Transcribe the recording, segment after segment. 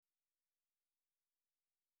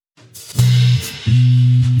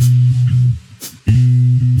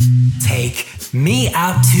me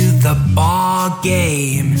out to the ball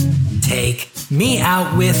game. Take me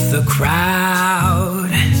out with the crowd.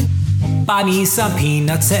 Buy me some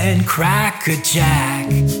peanuts and Cracker Jack.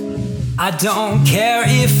 I don't care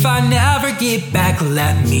if I never get back.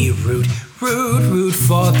 Let me root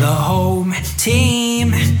for the home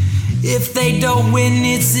team. If they don't win,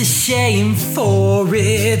 it's a shame, for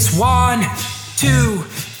it's 1, 2,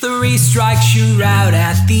 3 strikes you're out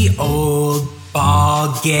at the old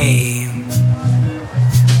ball game.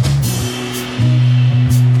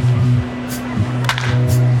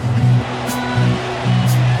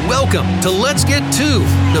 Welcome to Let's Get To,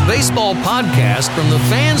 the baseball podcast from the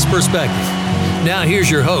fans' perspective. Now here's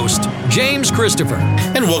your host, James Christopher.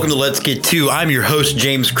 And welcome to Let's Get To. I'm your host,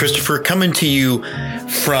 James Christopher, coming to you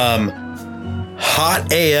from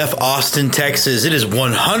hot AF Austin, Texas. It is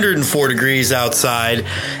 104 degrees outside,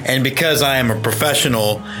 and because I am a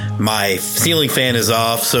professional, my ceiling fan is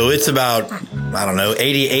off, so it's about,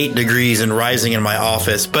 88 degrees and rising in my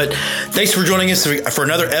office. But thanks for joining us for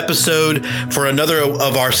another episode, for another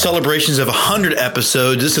of our celebrations of 100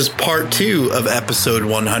 episodes. This is part 2 of episode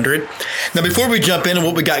 100. Now, before we jump in and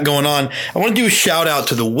what we got going on, I want to do a shout out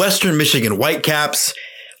to the Western Michigan Whitecaps,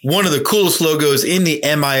 one of the coolest logos in the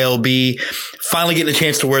MILB. Finally getting a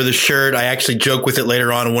chance to wear the shirt. I actually joke with it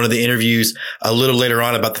later on in one of the interviews a little later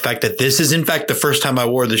on about the fact that this is in fact the first time I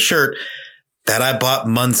wore the shirt that I bought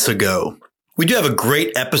months ago. We do have a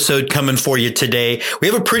great episode coming for you today. We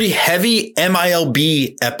have a pretty heavy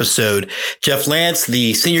MILB episode. Jeff Lance,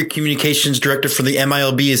 the Senior Communications Director for the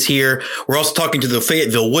MILB, is here. We're also talking to the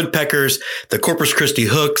Fayetteville Woodpeckers, the Corpus Christi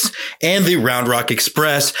Hooks, and the Round Rock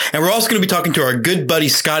Express. And we're also going to be talking to our good buddy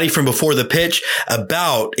Scotty from Before the Pitch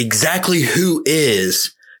about exactly who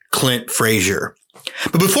is Clint Frazier.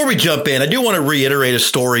 But before we jump in, I do want to reiterate a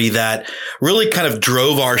story that really kind of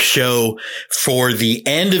drove our show for the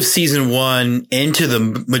end of season 1 into the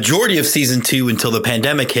majority of season 2 until the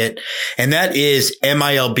pandemic hit, and that is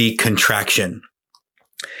MILB contraction.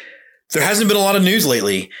 There hasn't been a lot of news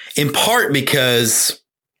lately, in part because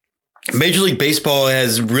Major League Baseball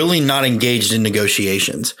has really not engaged in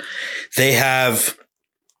negotiations. They have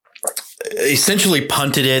essentially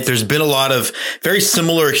punted it. There's been a lot of very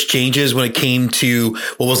similar exchanges when it came to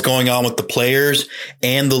what was going on with the players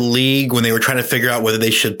and the league when they were trying to figure out whether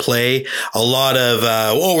they should play. A lot of,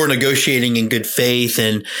 we're negotiating in good faith,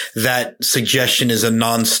 and that suggestion is a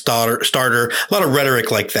non-starter. A lot of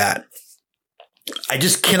rhetoric like that. I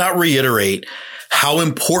just cannot reiterate how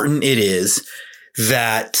important it is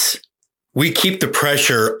that we keep the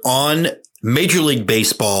pressure on Major League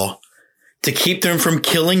Baseball to keep them from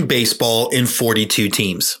killing baseball in 42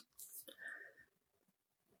 teams.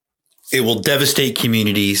 It will devastate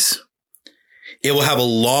communities. It will have a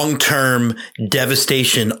long-term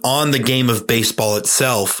devastation on the game of baseball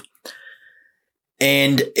itself.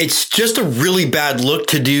 And it's just a really bad look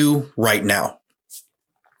to do right now.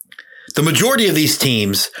 The majority of these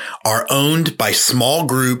teams are owned by small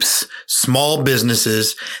groups, small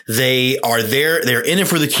businesses. They are there. They're in it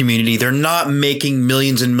for the community. They're not making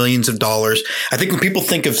millions and millions of dollars. I think when people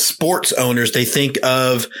think of sports owners, they think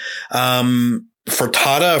of,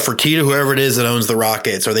 Fertitta, whoever it is that owns the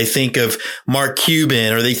Rockets, or they think of Mark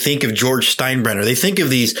Cuban, or they think of George Steinbrenner. They think of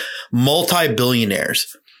these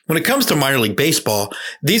multi-billionaires. When it comes to minor league baseball,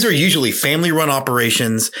 these are usually family-run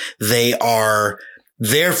operations. They are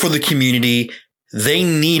there for the community. They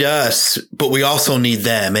need us, but we also need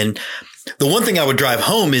them. And the one thing I would drive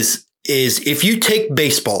home is if you take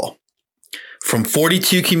baseball from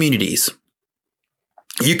 42 communities,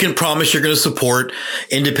 you can promise you're going to support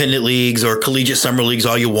independent leagues or collegiate summer leagues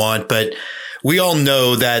all you want, but we all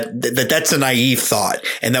know that that's a naive thought,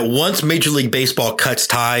 and that once Major League Baseball cuts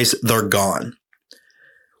ties, they're gone.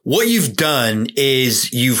 What you've done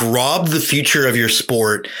is you've robbed the future of your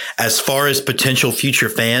sport as far as potential future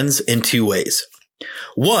fans in 2 ways.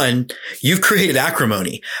 One, you've created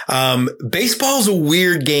acrimony. Baseball is a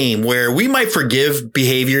weird game where we might forgive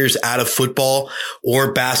behaviors out of football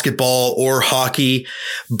or basketball or hockey,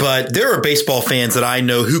 but there are baseball fans that I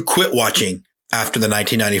know who quit watching after the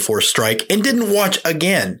 1994 strike and didn't watch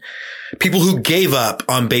again. People who gave up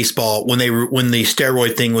on baseball when the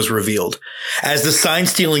steroid thing was revealed. As the sign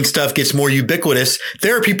stealing stuff gets more ubiquitous,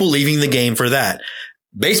 there are people leaving the game for that.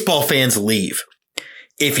 Baseball fans leave.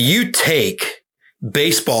 If you take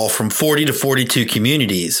baseball from 40 to 42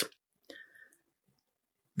 communities,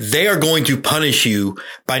 they are going to punish you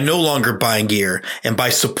by no longer buying gear and by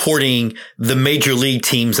supporting the major league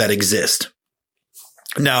teams that exist.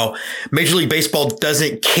 Now, Major League Baseball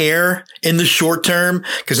doesn't care in the short term,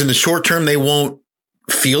 because in the short term, they won't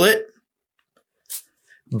feel it.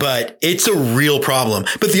 but it's a real problem.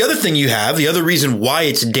 But the other thing the other reason why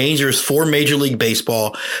it's dangerous for Major League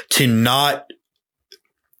Baseball to not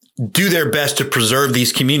do their best to preserve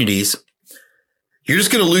these communities, you're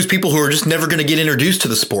just going to lose people who are just never going to get introduced to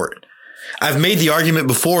the sport. I've made the argument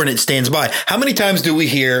before and it stands by. How many times do we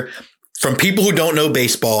hear from people who don't know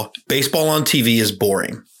baseball on TV is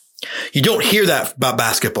boring? You don't hear that about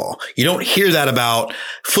basketball. You don't hear that about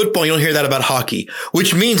football. You don't hear that about hockey,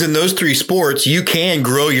 which means in those three sports, you can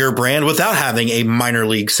grow your brand without having a minor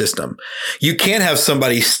league system. You can have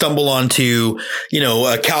somebody stumble onto,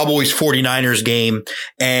 a Cowboys 49ers game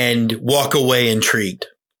and walk away intrigued.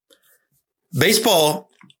 Baseball,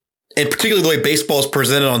 and particularly the way baseball is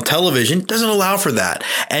presented on television, doesn't allow for that.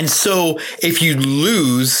 And so if you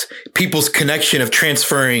lose people's connection of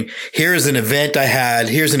transferring, here's an event I had,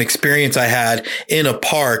 here's an experience I had in a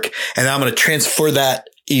park, and I'm going to transfer that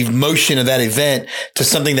emotion of that event to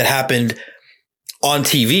something that happened on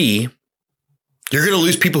TV, you're going to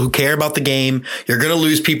lose people who care about the game. You're going to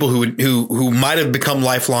lose people who might have become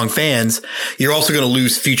lifelong fans. You're also going to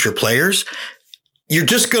lose future players. You're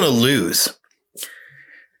just going to lose.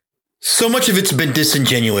 So much of it's been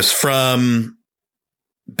disingenuous, from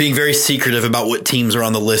being very secretive about what teams are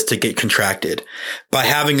on the list to get contracted, by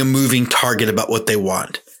having a moving target about what they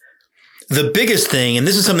want. The biggest thing, and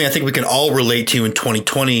this is something I think we can all relate to in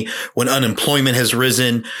 2020, when unemployment has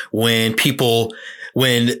risen, when the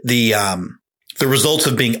results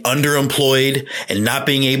of being underemployed and not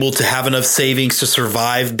being able to have enough savings to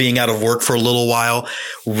survive being out of work for a little while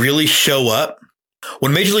really show up.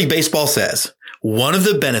 When Major League Baseball says, one of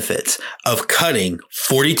the benefits of cutting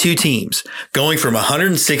 42 teams, going from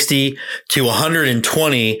 160 to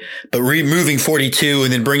 120, but removing 42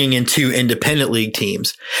 and then bringing in 2 independent league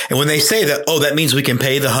teams. And when they say that, that means we can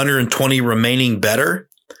pay the 120 remaining better.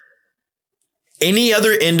 Any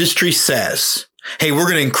other industry says, hey, we're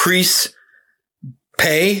going to increase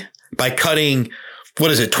pay by cutting,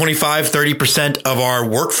 25, 30% of our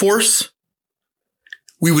workforce.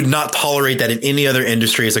 We would not tolerate that in any other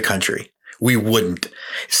industry as a country. We wouldn't,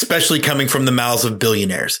 especially coming from the mouths of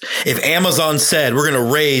billionaires. If Amazon said we're going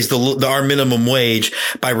to raise our minimum wage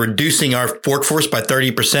by reducing our workforce by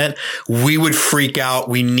 30%, we would freak out.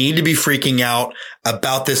 We need to be freaking out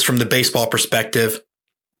about this from the baseball perspective.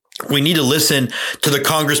 We need to listen to the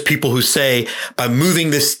Congress people who say, by moving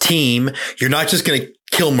this team, you're not just going to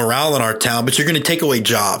kill morale in our town, but you're going to take away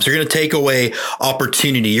jobs. You're going to take away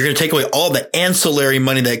opportunity. You're going to take away all the ancillary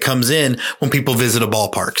money that comes in when people visit a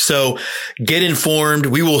ballpark. So get informed.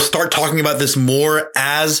 We will start talking about this more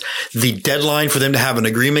as the deadline for them to have an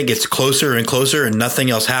agreement gets closer and closer and nothing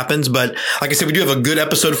else happens. But like I said, we do have a good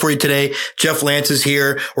episode for you today. Jeff Lance is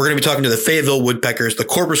here. We're going to be talking to the Fayetteville Woodpeckers, the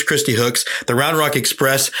Corpus Christi Hooks, the Round Rock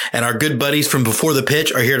Express, and our good buddies from Before the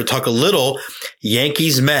Pitch are here to talk a little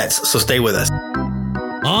Yankees Mets. So stay with us.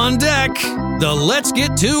 On deck, the Let's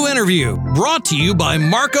Get To interview, brought to you by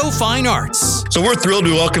Marco Fine Arts. So we're thrilled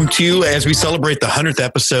to welcome to you as we celebrate the 100th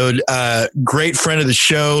episode. Great friend of the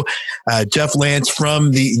show, Jeff Lance,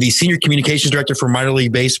 from the Senior Communications Director for Minor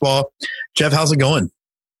League Baseball. Jeff, how's it going?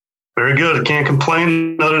 Very good. I can't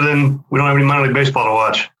complain other than we don't have any minor league baseball to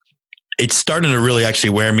watch. It's starting to really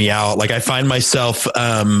actually wear me out. Like, I find myself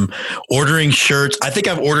ordering shirts. I think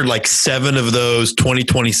I've ordered like 7 of those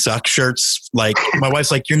 2020 suck shirts. Like, my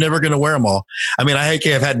wife's like, you're never going to wear them all. I mean,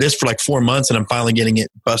 I've had this for like 4 months and I'm finally getting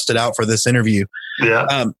it busted out for this interview. Yeah.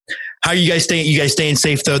 How are you guys staying? You guys staying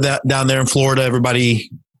safe though down there in Florida?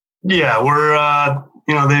 Everybody? Yeah, we're,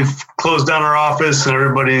 they've closed down our office and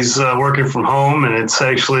everybody's working from home, and it's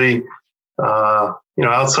actually,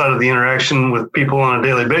 outside of the interaction with people on a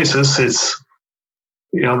daily basis, it's,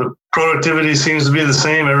 the productivity seems to be the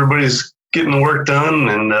same. Everybody's getting the work done,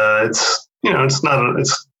 and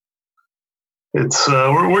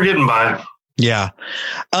we're getting by. Yeah.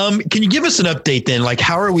 Can you give us an update then? Like,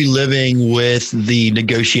 how are we living with the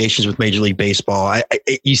negotiations with Major League Baseball?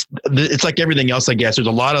 It's like everything else, I guess. There's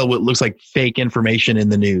a lot of what looks like fake information in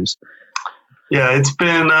the news. Yeah, it's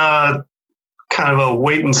been kind of a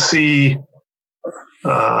wait and see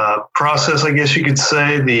process, I guess you could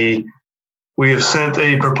say. We have sent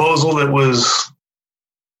a proposal that was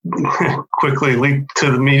quickly leaked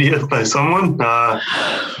to the media by someone that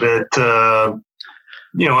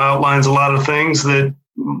outlines a lot of things that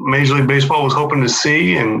Major League Baseball was hoping to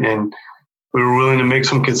see, and we were willing to make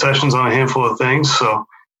some concessions on a handful of things. So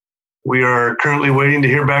we are currently waiting to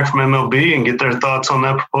hear back from MLB and get their thoughts on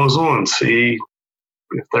that proposal and see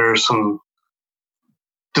if there are some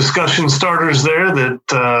discussion starters there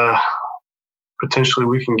that potentially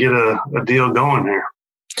we can get a deal going here.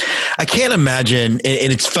 I can't imagine,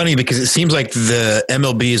 and it's funny because it seems like the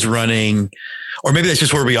MLB is running, or maybe that's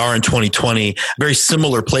just where we are in 2020, very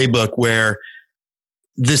similar playbook where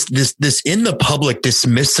this in the public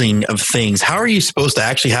dismissing of things. How are you supposed to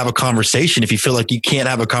actually have a conversation if you feel like you can't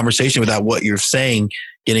have a conversation without what you're saying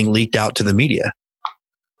getting leaked out to the media?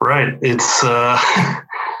 Right. It's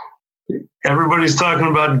everybody's talking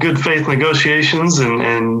about good faith negotiations,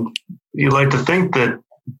 and you like to think that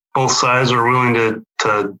both sides are willing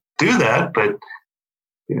to do that, but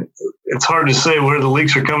it's hard to say where the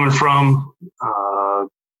leaks are coming from.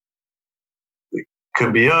 It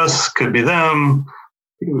could be us, could be them.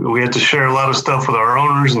 We have to share a lot of stuff with our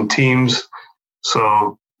owners and teams.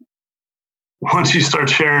 So once you start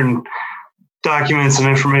sharing documents and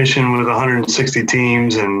information with 160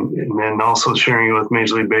 teams and then also sharing it with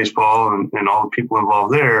Major League Baseball and all the people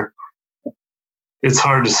involved there, it's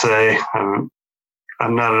hard to say. I'm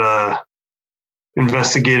not an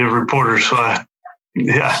investigative reporter, so I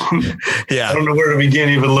don't know where to begin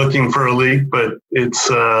even looking for a leak, but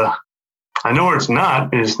it's I know where it's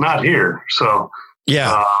not, and it's not here. So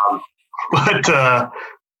but that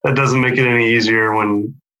doesn't make it any easier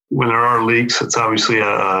when there are leaks. It's obviously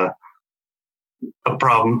a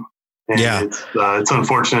problem. And it's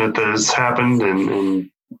unfortunate that it's happened,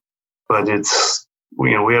 but it's,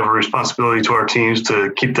 we have a responsibility to our teams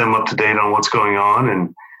to keep them up to date on what's going on,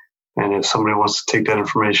 and if somebody wants to take that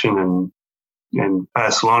information and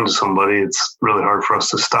pass it along to somebody, it's really hard for us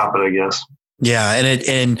to stop it, I guess. Yeah.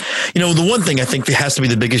 And the one thing I think that has to be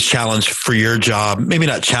the biggest challenge for your job, maybe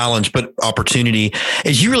not challenge, but opportunity,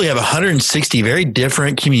 is you really have 160 very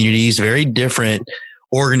different communities, very different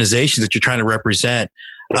organizations that you're trying to represent.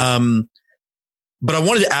 But I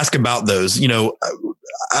wanted to ask about those,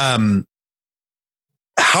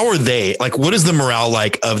 how are they, like, what is the morale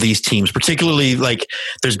like of these teams? Particularly, like,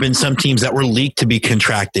 there's been some teams that were leaked to be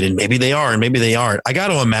contracted, and maybe they are, and maybe they aren't. I got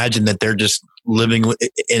to imagine that they're just living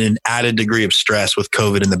in an added degree of stress with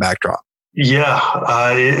COVID in the backdrop. Yeah.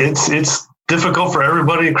 It's difficult for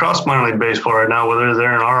everybody across minor league baseball right now, whether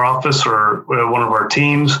they're in our office or one of our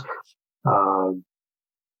teams.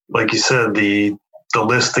 Like you said, the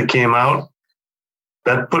list that came out,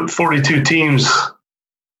 that put 42 teams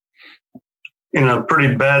in a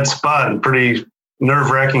pretty bad spot and pretty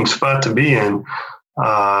nerve-wracking spot to be in.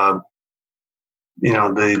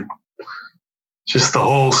 Just the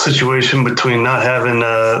whole situation between not having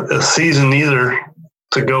a season either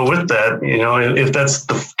to go with that. If that's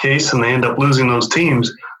the case and they end up losing those teams,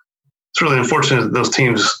 it's really unfortunate that those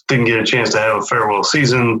teams didn't get a chance to have a farewell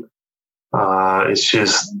season. It's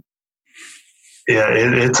just,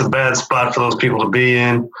 it's a bad spot for those people to be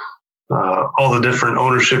in. All the different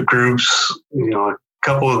ownership groups, a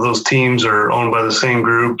couple of those teams are owned by the same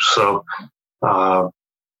group. So,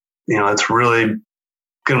 it's really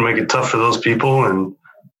going to make it tough for those people. And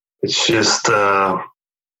it's just,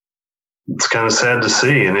 it's kind of sad to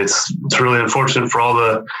see. And it's really unfortunate for all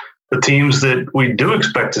the teams that we do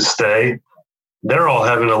expect to stay. They're all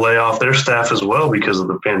having to lay off their staff as well because of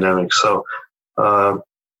the pandemic. So,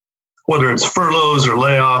 whether it's furloughs or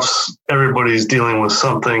layoffs, everybody's dealing with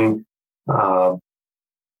something.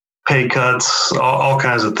 Pay cuts, all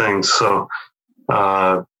kinds of things. So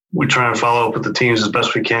we try and follow up with the teams as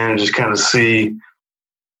best we can and just kind of see,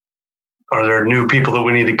 are there new people that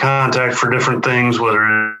we need to contact for different things,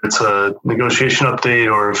 whether it's a negotiation update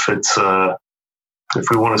or if it's if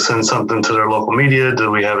we want to send something to their local media,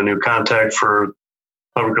 do we have a new contact for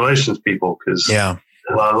public relations people? Because a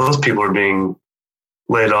lot of those people are being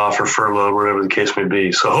laid off or furloughed, whatever the case may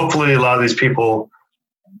be. So hopefully a lot of these people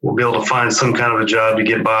will be able to find some kind of a job to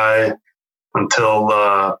get by until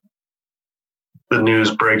the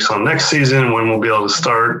news breaks on next season, when we'll be able to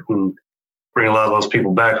start and bring a lot of those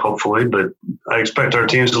people back, hopefully. But I expect our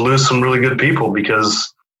teams to lose some really good people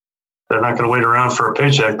because they're not going to wait around for a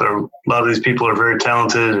paycheck. A lot of these people are very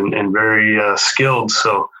talented and very skilled.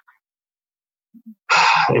 So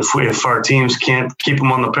if our teams can't keep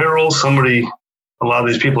them on the payroll, a lot of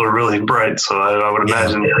these people are really bright. So I would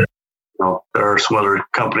imagine there are some other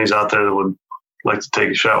companies out there that would like to take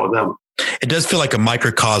a shot with them. It does feel like a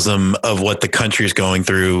microcosm of what the country is going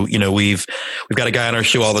through. We've got a guy on our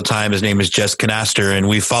show all the time. His name is Jess Canaster, and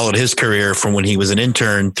we followed his career from when he was an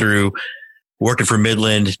intern through working for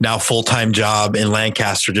Midland, now full-time job in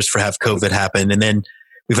Lancaster just for have COVID happen. And then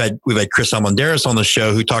we've had Chris Almendares on the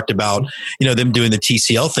show who talked about, them doing the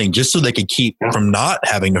TCL thing just so they could keep from not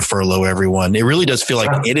having to furlough everyone. It really does feel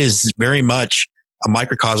like it is very much a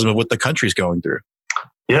microcosm of what the country's going through.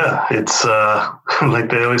 Yeah, it's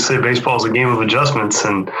like they always say, baseball is a game of adjustments,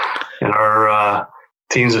 and our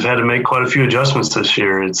teams have had to make quite a few adjustments this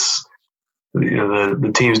year. It's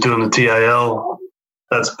the teams doing the TIL.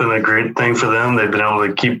 That's been a great thing for them. They've been able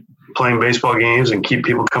to keep playing baseball games and keep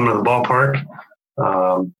people coming to the ballpark.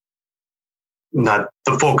 Not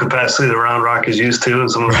the full capacity that Round Rock is used to and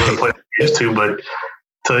some of the other players are used to, but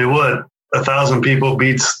tell you what, 1,000 people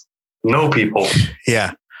beats no people.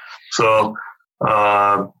 Yeah. So,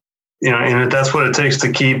 and that's what it takes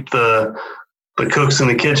to keep the cooks in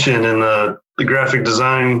the kitchen and the graphic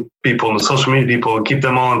design people and the social media people and keep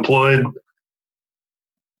them all employed.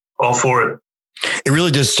 All for it. It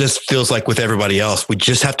really just feels like with everybody else, we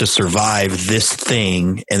just have to survive this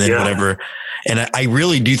thing and then whatever. And I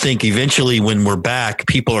really do think eventually when we're back,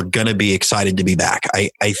 people are going to be excited to be back. I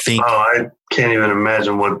think. Oh, I can't even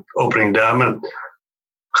imagine what opening day.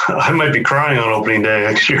 I might be crying on opening day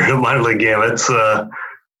next year at a minor league game. It's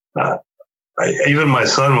even my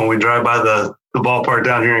son, when we drive by the ballpark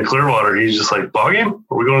down here in Clearwater, he's just like, ball game?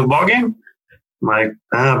 Are we going to the ball game? I'm like,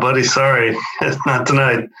 buddy, sorry. Not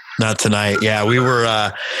tonight. Not tonight. Yeah, we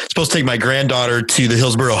were supposed to take my granddaughter to the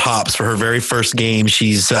Hillsboro Hops for her very first game.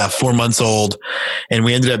 She's 4 months old, and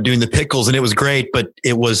we ended up doing the Pickles, and it was great, but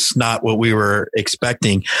it was not what we were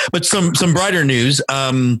expecting. But some brighter news.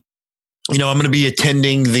 I'm going to be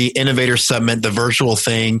attending the Innovator Summit, the virtual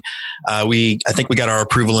thing. I think we got our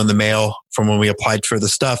approval in the mail from when we applied for the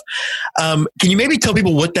stuff. Can you maybe tell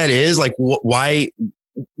people what that is? Like why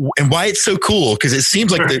it's so cool? Because it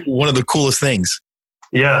seems like one of the coolest things.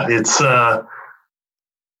 Yeah, it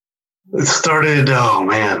started,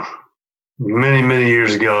 many, many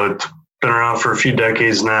years ago. It's been around for a few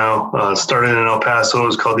decades now. Started in El Paso. It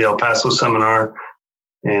was called the El Paso Seminar.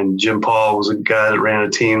 And Jim Paul was a guy that ran a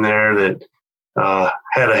team there that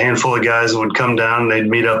had a handful of guys that would come down. And they'd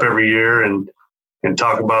meet up every year and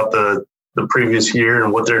talk about the previous year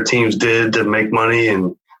and what their teams did to make money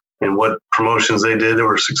and what promotions they did that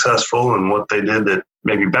were successful and what they did that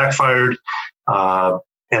maybe backfired.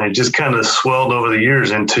 And it just kind of swelled over the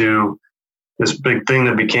years into this big thing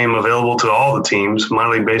that became available to all the teams.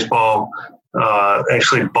 Minor League Baseball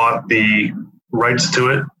actually bought the rights to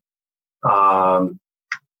it.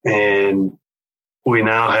 And we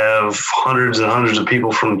now have hundreds and hundreds of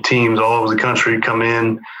people from teams all over the country come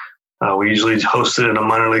in. We usually host it in a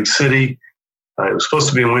minor league city. It was supposed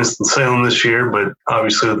to be in Winston-Salem this year, but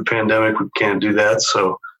obviously with the pandemic, we can't do that.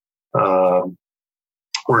 So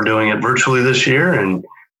we're doing it virtually this year. And,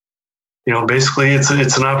 basically it's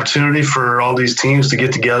an opportunity for all these teams to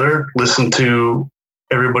get together, listen to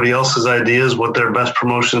everybody else's ideas, what their best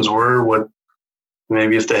promotions were, what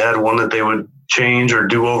maybe if they had one that they would change or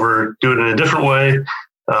do it in a different way,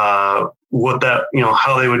 what that,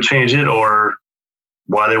 how they would change it or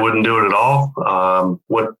why they wouldn't do it at all,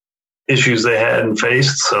 what issues they had and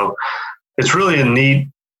faced. So it's really a neat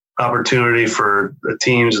opportunity for the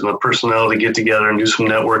teams and the personnel to get together and do some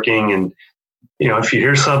networking. And, if you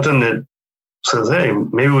hear something that says, hey,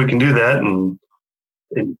 maybe we can do that. And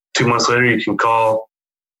 2 months later, you can call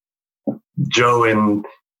Joe in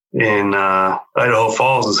Idaho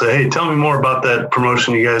Falls and say, hey, tell me more about that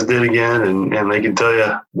promotion you guys did again. And they can tell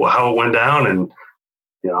you how it went down and,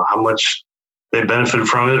 how much they benefited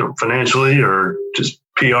from it financially or just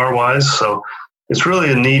PR wise. So it's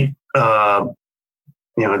really a neat,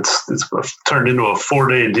 it's turned into a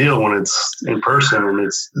 4-day deal when it's in person and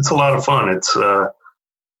it's a lot of fun. It's,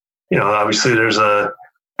 obviously there's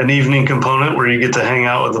an evening component where you get to hang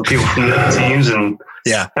out with the people from the other teams and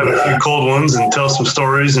have a few cold ones and tell some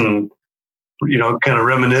stories and, kind of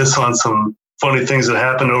reminisce on some funny things that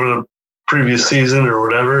happened over the previous season or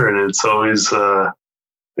whatever. And it's always,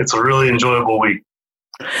 it's a really enjoyable week.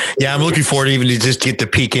 Yeah. I'm looking forward to even to just get to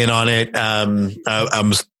peek in on it.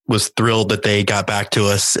 I was thrilled that they got back to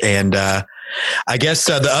us. And, I guess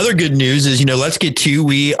the other good news is, Let's Get To,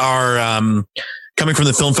 we are, coming from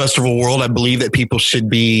the film festival world. I believe that people should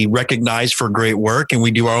be recognized for great work, and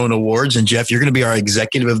we do our own awards. And Jeff, you're going to be our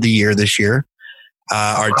executive of the year this year.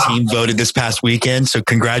 Our team voted this past weekend, so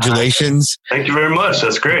congratulations! Thank you very much.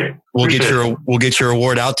 That's great. We'll get your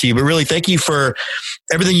award out to you. But really, thank you for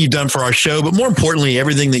everything you've done for our show. But more importantly,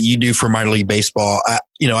 everything that you do for minor league baseball.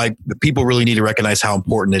 People really need to recognize how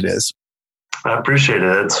important it is. I appreciate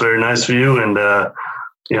it. It's very nice of you. And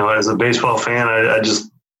as a baseball fan, I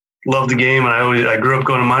just love the game. And I grew up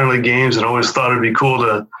going to minor league games and always thought it'd be cool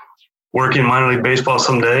to work in minor league baseball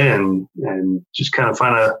someday and just kind of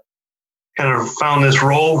found this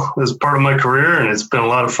role as part of my career. And it's been a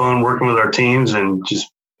lot of fun working with our teams and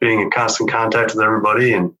just being in constant contact with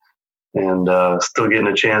everybody and still getting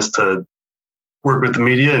a chance to work with the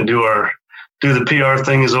media and do the PR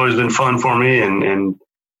thing has always been fun for me and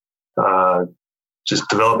just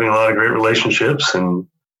developing a lot of great relationships, and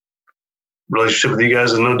relationship with you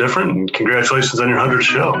guys is no different. And congratulations on your 100th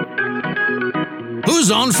show.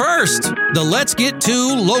 Who's on first? The Let's Get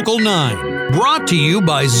To Local 9, brought to you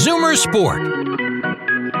by Zoomer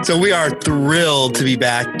Sport. So we are thrilled to be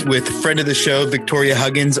back with friend of the show, Victoria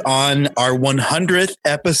Huggins, on our 100th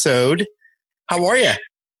episode. How are you?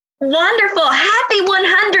 Wonderful. Happy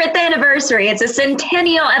 100th anniversary. It's a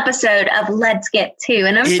centennial episode of Let's Get To,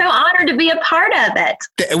 and I'm so honored to be a part of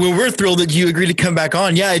it. Well, we're thrilled that you agreed to come back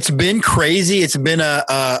on. Yeah, it's been crazy. It's been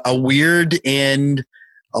a weird and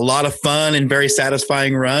a lot of fun and very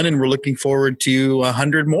satisfying run, and we're looking forward to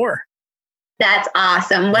 100 more. That's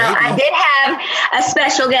awesome. Well, I did have a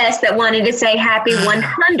special guest that wanted to say happy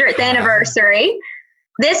 100th anniversary.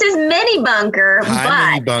 This is Mini Bunker.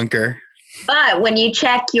 Hi, Mini Bunker. But when you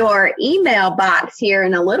check your email box here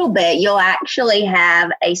in a little bit, you'll actually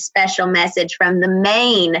have a special message from the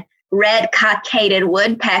Maine red-cockaded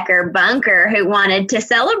woodpecker Bunker, who wanted to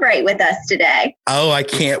celebrate with us today. Oh, I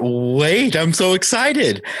can't wait. I'm so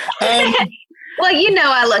excited. Well, you know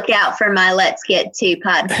I look out for my Let's Get To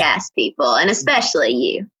podcast people, and especially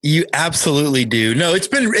you. You absolutely do. No, it's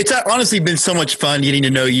honestly been so much fun getting to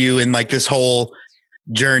know you and like this whole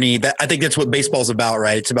journey. That I think that's what baseball's about,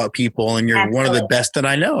 right? It's about people, and you're Absolutely. One of the best that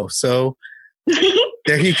I know. So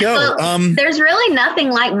there you go. Well, there's really nothing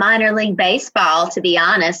like minor league baseball, to be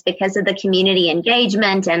honest, because of the community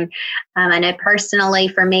engagement. And I know personally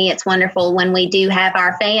for me, it's wonderful when we do have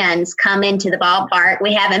our fans come into the ballpark.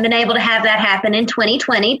 We haven't been able to have that happen in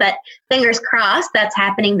 2020, but fingers crossed that's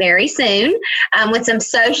happening very soon with some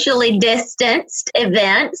socially distanced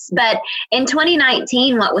events. But in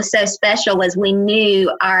 2019, what was so special was we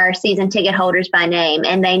knew our season ticket holders by name,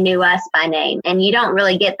 and they knew us by name. And you don't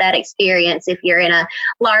really get that experience if you're in a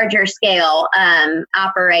larger scale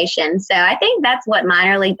operation. So I think that's what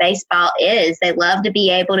minor league baseball is. They love to be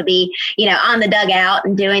able to be, on the dugout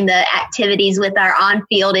and doing the activities with our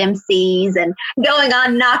on-field MCs and going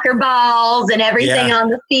on knocker balls and everything on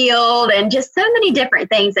the field, and just so many different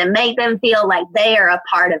things that make them feel like they are a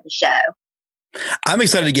part of the show. I'm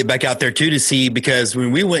excited to get back out there too, to see, because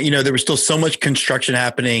when we went, there was still so much construction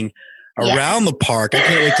happening around the park. I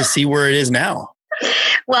can't wait to see where it is now.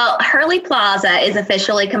 Well, Hurley Plaza is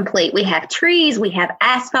officially complete. We have trees, we have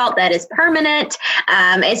asphalt that is permanent.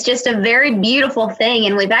 It's just a very beautiful thing.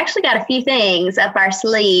 And we've actually got a few things up our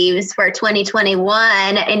sleeves for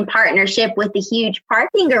 2021 in partnership with the huge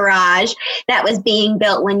parking garage that was being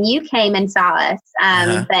built when you came and saw us.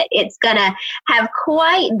 But it's going to have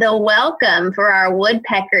quite the welcome for our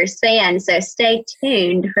Woodpeckers fans. So stay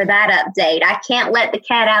tuned for that update. I can't let the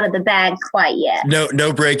cat out of the bag quite yet.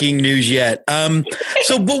 No breaking news yet.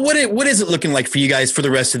 But what is it looking like for you guys for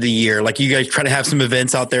the rest of the year? Like, you guys try to have some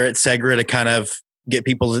events out there at Segra to kind of get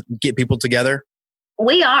people together?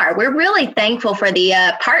 We're really thankful for the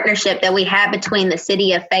partnership that we have between the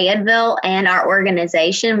city of Fayetteville and our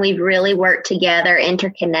organization. We've really worked together,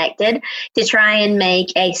 interconnected, to try and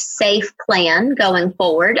make a safe plan going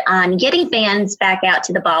forward on getting fans back out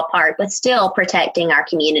to the ballpark, but still protecting our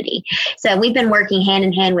community. So we've been working hand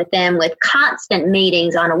in hand with them with constant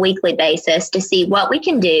meetings on a weekly basis to see what we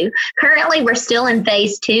can do. Currently, we're still in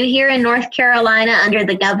phase 2 here in North Carolina under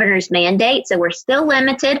the governor's mandate. So we're still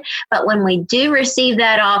limited, but when we do receive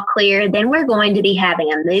that all clear, then we're going to be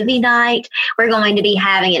having a movie night. We're going to be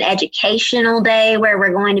having an educational day where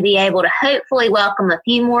we're going to be able to hopefully welcome a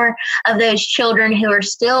few more of those children who are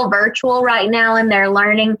still virtual right now in their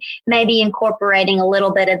learning, maybe incorporating a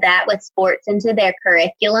little bit of that with sports into their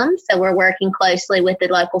curriculum. So we're working closely with the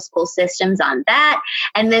local school systems on that.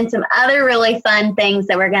 And then some other really fun things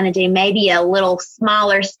that we're going to do, maybe a little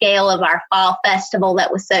smaller scale of our fall festival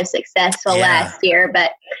that was so successful last year.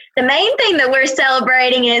 But the main thing that we're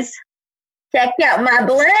celebrating is, check out my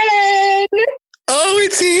bling. Oh,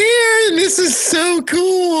 it's here. This is so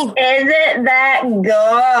cool. Isn't that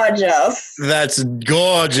gorgeous? That's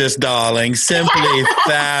gorgeous, darling. Simply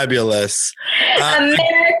fabulous.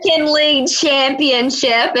 American League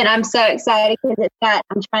Championship. And I'm so excited because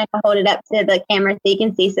I'm trying to hold it up to the camera so you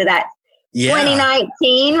can see. So that's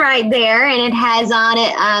 2019 right there. And it has on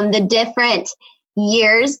it the different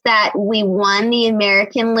years that we won the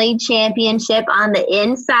American League Championship on the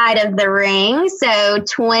inside of the ring. So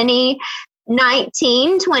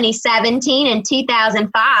 2019, 2017, and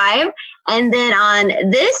 2005. And then on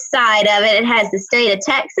this side of it, it has the state of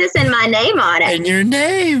Texas and my name on it. And your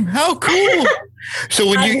name. How cool. So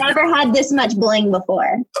I've never had this much bling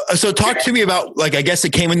before. So talk to me about, like, I guess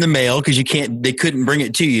it came in the mail because they couldn't bring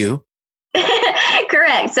it to you.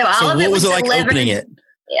 Correct. So all of it was it like opening it?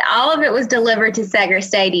 all of it was delivered to Segra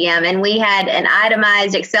Stadium, and we had an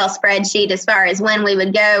itemized Excel spreadsheet as far as when we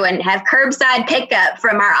would go and have curbside pickup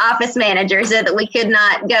from our office manager so that we could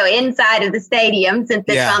not go inside of the stadium since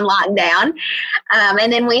it's on lockdown.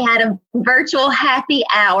 And then we had a virtual happy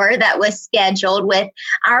hour that was scheduled with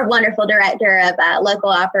our wonderful director of local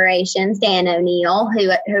operations, Dan O'Neill,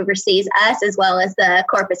 who oversees us as well as the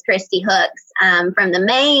Corpus Christi Hooks from the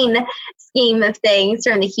main scheme of things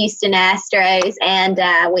from the Houston Astros. And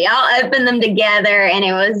we all opened them together, and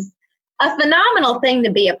it was a phenomenal thing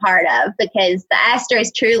to be a part of because the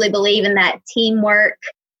Astros truly believe in that teamwork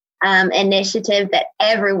initiative that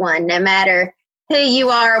everyone, no matter who you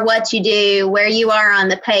are, what you do, where you are on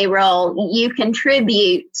the payroll, you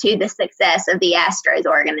contribute to the success of the Astros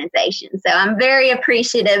organization. So I'm very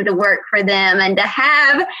appreciative to work for them and to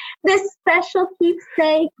have this special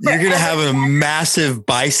keepsake. You're going to have a massive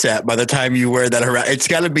bicep by the time you wear that around. It's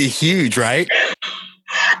got to be huge, right?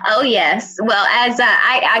 Oh, yes. Well, as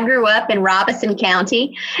I grew up in Robeson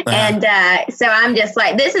County, and so I'm just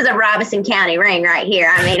like, this is a Robeson County ring right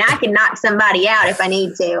here. I mean, I can knock somebody out if I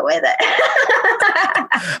need to with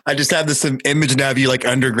it. I just have this image now of you like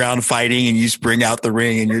underground fighting, and you just bring out the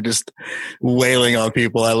ring and you're just wailing on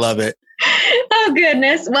people. I love it. Oh,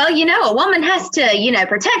 goodness. Well, a woman has to,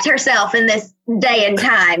 protect herself in this day and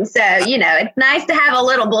time. So, it's nice to have a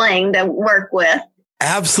little bling to work with.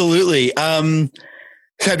 Absolutely.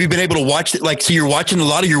 Have you been able to watch it? Like, so you're watching a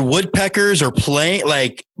lot of your woodpeckers or playing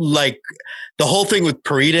like the whole thing with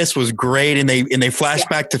Paredes was great. And they flashed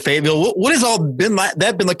back to Fayetteville. What has all been like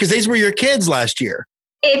that been like? Cause these were your kids last year.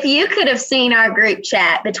 If you could have seen our group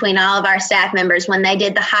chat between all of our staff members when they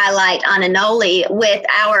did the highlight on Enoli with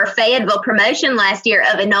our Fayetteville promotion last year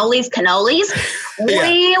of Enoli's Cannolis,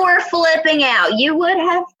 we were flipping out. You would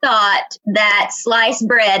have thought that sliced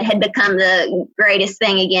bread had become the greatest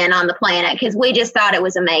thing again on the planet because we just thought it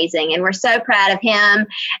was amazing. And we're so proud of him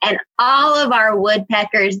and all of our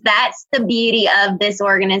woodpeckers. That's the beauty of this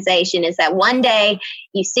organization is that one day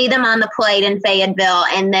you see them on the plate in Fayetteville,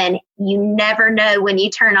 and then you never know when you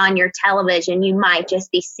turn on your television, you might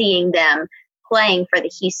just be seeing them playing for the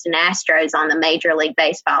Houston Astros on the Major League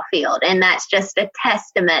Baseball field. And that's just a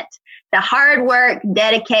testament to hard work,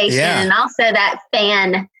 dedication, and also that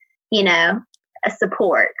fan,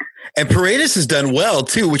 support. And Paredes has done well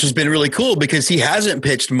too, which has been really cool because he hasn't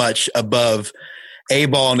pitched much above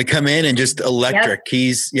A-ball, and to come in and just electric.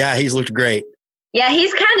 Yep. He's looked great. Yeah,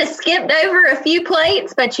 he's kind of skipped over a few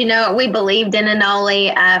plates, but we believed in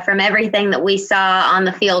Enoli from everything that we saw on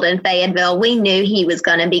the field in Fayetteville. We knew he was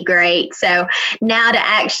going to be great. So now to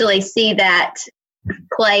actually see that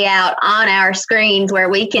play out on our screens where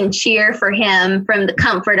we can cheer for him from the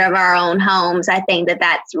comfort of our own homes, I think that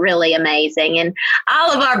that's really amazing. And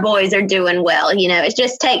all of our boys are doing well. It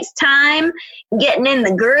just takes time getting in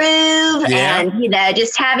the groove and,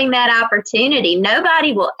 just having that opportunity.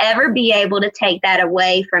 Nobody will ever be able to take that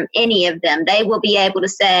away from any of them. They will be able to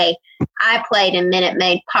say, I played in Minute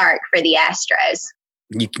Maid Park for the Astros.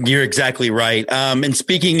 You're exactly right. And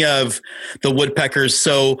speaking of the woodpeckers,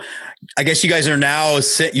 so I guess you guys are now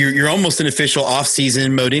you're almost in official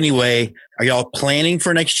off-season mode anyway. Are y'all planning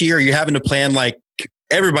for next year? Are you having to plan like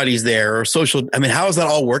everybody's there or social? I mean, how is that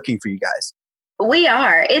all working for you guys? We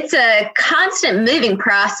are. It's a constant moving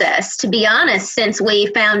process. To be honest, since we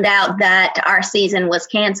found out that our season was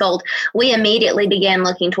canceled, we immediately began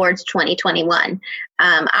looking towards 2021.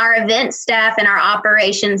 Our event staff and our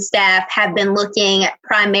operations staff have been looking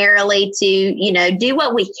primarily to, do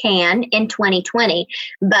what we can in 2020,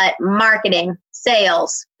 but marketing,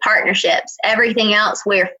 sales, partnerships, everything else,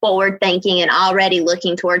 we're forward thinking and already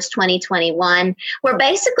looking towards 2021. We're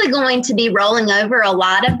basically going to be rolling over a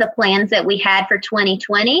lot of the plans that we had for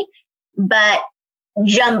 2020, but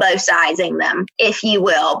jumbo sizing them, if you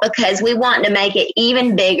will, because we want to make it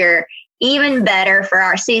even bigger, even better for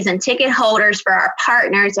our season ticket holders, for our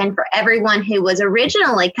partners, and for everyone who was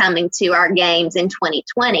originally coming to our games in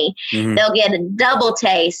 2020. Mm-hmm. They'll get a double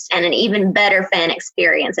taste and an even better fan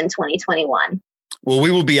experience in 2021. Well,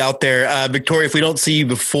 we will be out there. Victoria, if we don't see you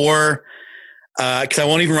before, because I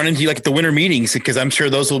won't even run into you like at the winter meetings, because I'm sure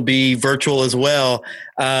those will be virtual as well.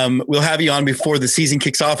 We'll have you on before the season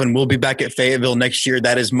kicks off, and we'll be back at Fayetteville next year.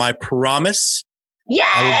 That is my promise. Yay!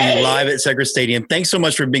 I will be live at Segra Stadium. Thanks so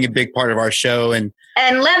much for being a big part of our show. And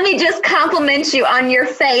let me just compliment you on your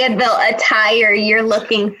Fayetteville attire. You're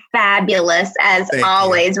looking fabulous, as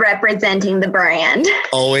always, representing the brand.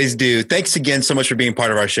 Always do. Thanks again so much for being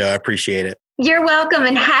part of our show. I appreciate it. You're welcome,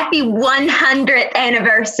 and happy 100th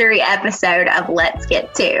anniversary episode of Let's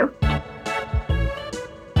Get To.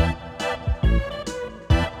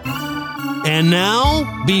 And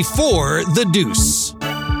now, Before the Deuce.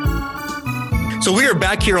 So we are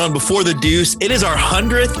back here on Before the Deuce. It is our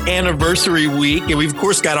 100th anniversary week, and we've, of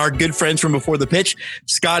course, got our good friends from Before the Pitch.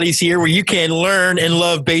 Scotty's here, where you can learn and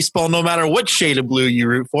love baseball no matter what shade of blue you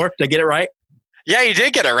root for. Did I get it right? Yeah, you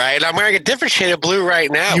did get it right. I'm wearing a different shade of blue right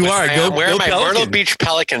now. You are. I'm wearing my Pelican. Myrtle Beach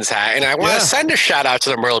Pelicans hat, and I want to send a shout out to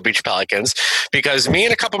the Myrtle Beach Pelicans because me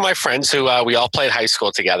and a couple of my friends who we all played high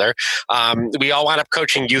school together, we all wound up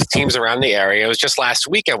coaching youth teams around the area. It was just last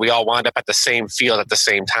weekend. We all wound up at the same field at the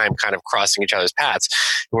same time, kind of crossing each other's paths.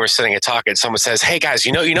 We were sitting and talking. Someone says, "Hey guys,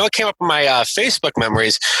 you know what came up in my Facebook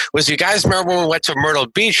memories was you guys remember when we went to Myrtle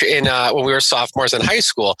Beach when we were sophomores in high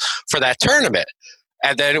school for that tournament?"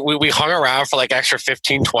 And then we hung around for like extra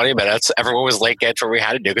 15, 20 minutes. Everyone was late getting to what we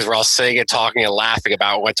had to do because we're all sitting and talking and laughing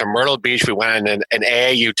about it. Went to Myrtle Beach. We went in an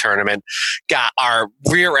AAU tournament, got our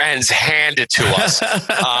rear ends handed to us.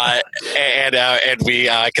 And we,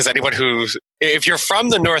 because anyone if you're from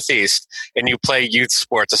the Northeast and you play youth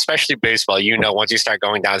sports, especially baseball, once you start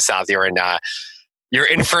going down south, you're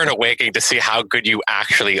in for an awakening to see how good you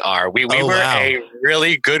actually are. We were a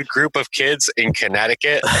really good group of kids in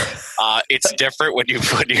Connecticut. It's different when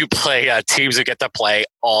you play teams who get to play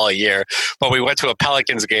all year. But we went to a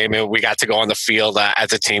Pelicans game and we got to go on the field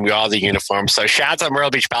as a team. We all had the uniforms. So shout out to Myrtle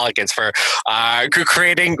Beach Pelicans for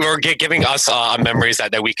creating or giving us memories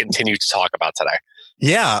that we continue to talk about today.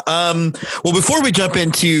 Yeah. Well, before we jump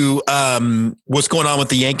into what's going on with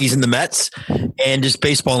the Yankees and the Mets and just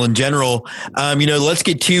baseball in general, let's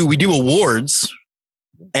get to, we do awards,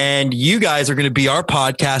 and you guys are going to be our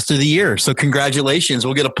podcast of the year. So congratulations.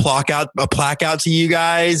 We'll get a plaque out to you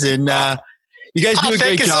guys, and you guys do a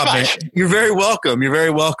great job, man. You're very welcome. You're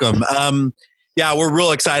very welcome. Yeah, we're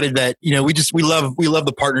real excited that, we love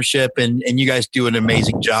the partnership, and you guys do an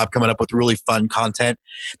amazing job coming up with really fun content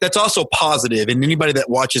that's also positive. And anybody that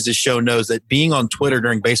watches this show knows that being on Twitter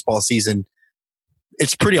during baseball season,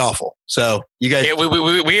 it's pretty awful. So you guys,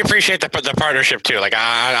 we appreciate the partnership too. Like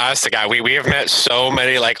honest to God, we have met so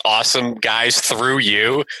many like awesome guys through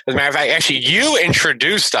you. As a matter of fact, actually, you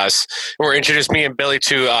introduced introduced me and Billy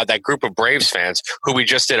to that group of Braves fans who we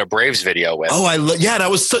just did a Braves video with. Oh, and I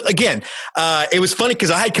was it was funny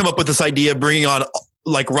because I had come up with this idea of bringing on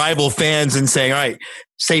like rival fans and saying, all right,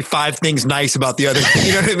 say 5 things nice about the other.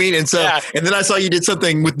 You know what I mean? And so, and then I saw you did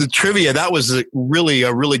something with the trivia. That was a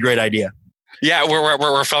really great idea. Yeah,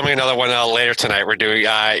 we're filming another one later tonight. We're doing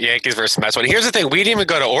Yankees versus Mets one. Here's the thing: we didn't even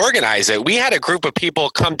go to organize it. We had a group of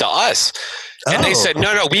people come to us, and they said,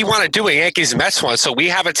 "No, we want to do a Yankees Mets one. So we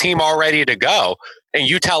have a team all ready to go, and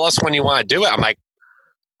you tell us when you want to do it." I'm like,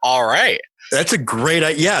 "All right." That's a great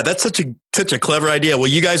idea. Yeah, that's such a clever idea. Well,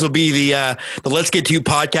 you guys will be the Let's Get To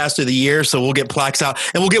podcast of the year. So we'll get plaques out,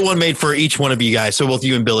 and we'll get one made for each one of you guys. So both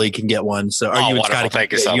you and Billy can get one. So you and Scotty,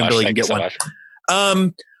 thank you so much. Billy can get one.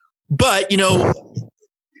 But,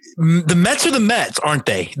 the Mets are the Mets, aren't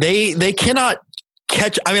they? They cannot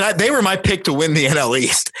catch. I mean, they were my pick to win the NL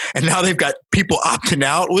East, and now they've got people opting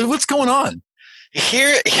out. What's going on?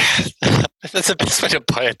 Here, that's the best way to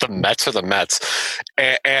put it. The Mets are the Mets.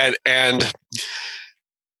 And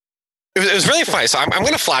it was really funny. So I'm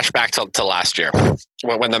going to flash back to last year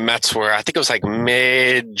when the Mets were, I think it was like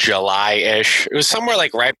mid-July-ish. It was somewhere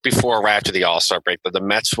like right after the All-Star break, but the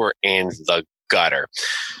Mets were in the gutter.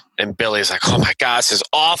 And Billy's like, "Oh my gosh, this is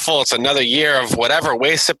awful. It's another year of whatever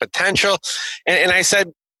wasted potential." And I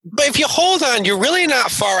said, "But if you hold on, you're really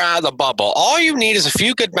not far out of the bubble. All you need is a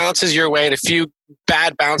few good bounces your way and a few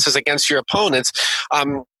bad bounces against your opponents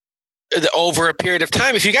over a period of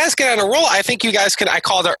time. If you guys get on a roll, I think you guys can," I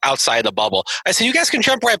called it outside the bubble. I said, "You guys can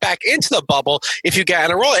jump right back into the bubble if you get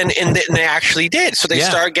on a roll." And they actually did. So they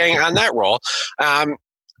started getting on that roll.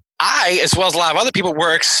 I, as well as a lot of other people,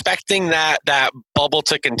 were expecting that bubble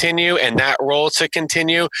to continue and that roll to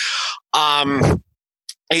continue.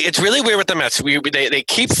 It's really weird with the Mets. They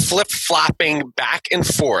keep flip-flopping back and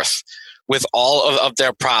forth with all of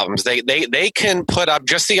their problems. They can put up,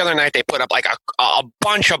 just the other night, they put up like a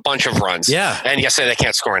bunch of runs. Yeah. And yesterday they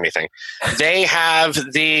can't score anything. They have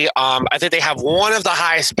I think they have one of the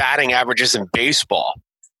highest batting averages in baseball.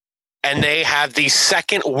 And they have the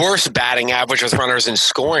second worst batting average with runners in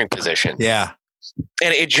scoring position. Yeah.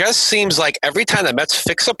 And it just seems like every time the Mets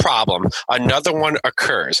fix a problem, another one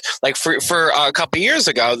occurs. Like for a couple of years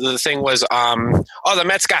ago, the thing was, the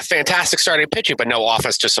Mets got fantastic starting pitching, but no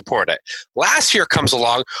offense to support it. Last year comes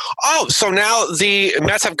along, so now the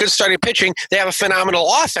Mets have good starting pitching. They have a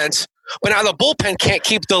phenomenal offense. But now the bullpen can't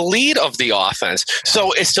keep the lead of the offense.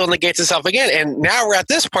 So it still negates itself again. And now we're at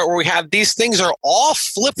this part where we have these things are all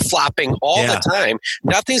flip-flopping all the time.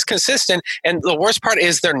 Nothing's consistent. And the worst part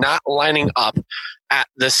is they're not lining up at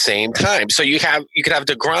the same time. So you could have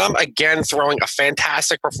DeGrom again throwing a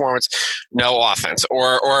fantastic performance, no offense,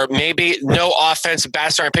 or maybe no offense,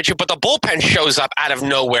 bad starting pitching, but the bullpen shows up out of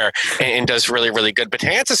nowhere and does really, really good.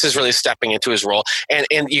 Betances is really stepping into his role, and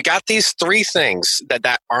you got these three things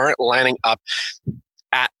that aren't lining up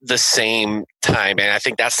at the same time, and I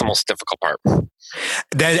think that's the most difficult part.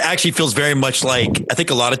 That actually feels very much like, I think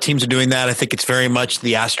a lot of teams are doing that. I think it's very much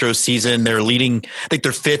the Astros season. They're leading, I think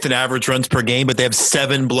they're fifth in average runs per game, but they have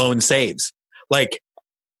 7 blown saves. Like,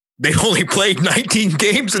 they only played 19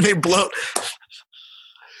 games and they blow.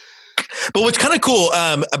 But what's kind of cool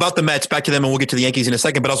about the Mets, back to them, and we'll get to the Yankees in a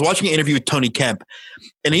second, but I was watching an interview with Tony Kemp,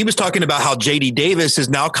 and he was talking about how J.D. Davis is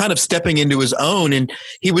now kind of stepping into his own, and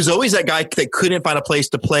he was always that guy that couldn't find a place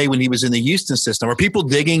to play when he was in the Houston system. Are people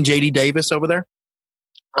digging J.D. Davis over there?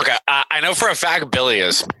 Okay, I know for a fact Billy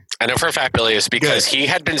is. Because he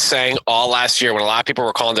had been saying all last year when a lot of people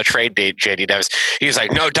were calling the trade date J.D. Davis. He was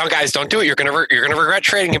like, "No, guys, don't do it. You're gonna regret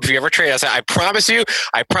trading him if you ever trade." I said, "I promise you.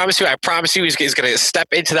 He's gonna step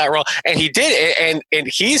into that role," and he did, and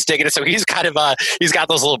he's digging it. So he's kind of he's got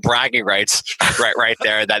those little bragging rights right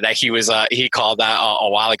there that he called that a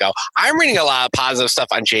while ago. I'm reading a lot of positive stuff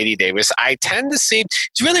on J.D. Davis. I tend to see,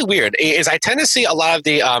 it's really weird, I tend to see a lot of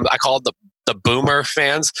the I call it the boomer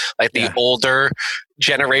fans, like the older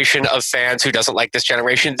generation of fans who doesn't like this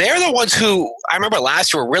generation. They're the ones who, I remember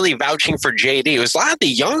last year, were really vouching for JD. It was a lot of the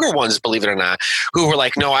younger ones, believe it or not, who were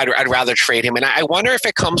like, no, I'd rather trade him. And I wonder if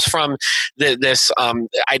it comes from this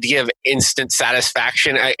idea of instant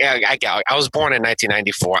satisfaction. I was born in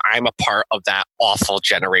 1994. I'm a part of that awful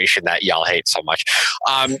generation that y'all hate so much.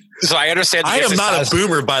 So I understand. I am not a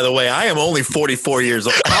boomer, by the way. I am only 44 years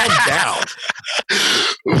old. Calm down.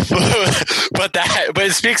 But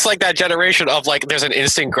it speaks like that generation of like, there's an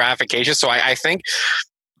instant gratification. So I think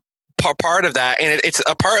part of that, and it's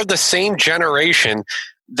a part of the same generation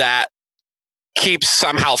that keeps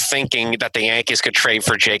somehow thinking that the Yankees could trade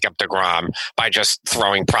for Jacob deGrom by just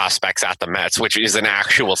throwing prospects at the Mets, which is an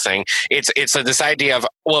actual thing. It's this idea of,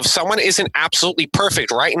 well, if someone isn't absolutely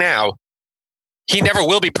perfect right now, he never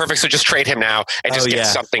will be perfect, so just trade him now and just get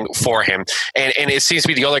something for him. And it seems to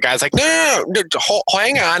be the other guys like, no,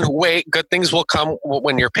 hang on, wait, good things will come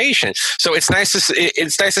when you're patient. So it's nice to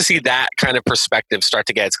see that kind of perspective start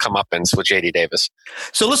to get its comeuppance with J.D. Davis.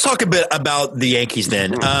 So let's talk a bit about the Yankees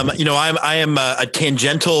then. I am a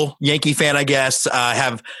tangential Yankee fan, I guess. I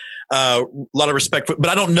have a lot of respect for, but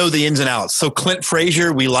I don't know the ins and outs. So Clint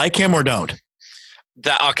Frazier, we like him or don't?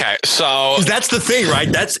 Okay, so that's the thing,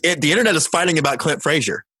 right? That's it. The internet is fighting about Clint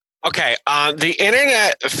Frazier. Okay, the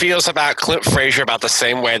internet feels about Clint Frazier about the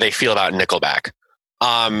same way they feel about Nickelback.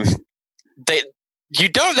 They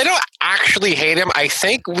don't actually hate him. I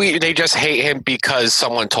think they just hate him because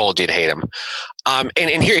someone told you to hate him.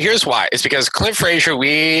 And here's why. It's because Clint Frazier,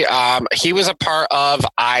 he was a part of,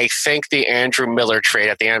 I think, the Andrew Miller trade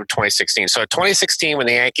at the end of 2016. So 2016, when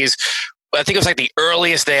the Yankees, I think it was like the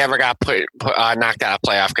earliest they ever got knocked out of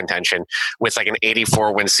playoff contention with like an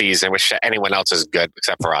 84 win season, which anyone else is good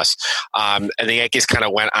except for us. And the Yankees kind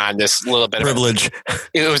of went on this little bit privilege.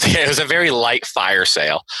 It was a very light fire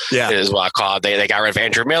sale. Yeah, is what I call it. They got rid of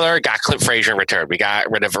Andrew Miller, got Clint Frazier in return. We got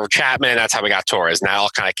rid of Chapman. That's how we got Torres. Now it all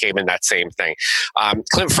kind of came in that same thing.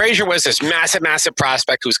 Clint Frazier was this massive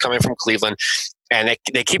prospect who's coming from Cleveland. And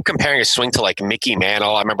they keep comparing his swing to like Mickey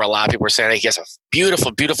Mantle. I remember a lot of people were saying he has a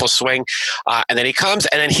beautiful, beautiful swing. And then he comes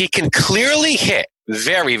and then he can clearly hit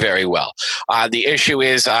very, very well. The issue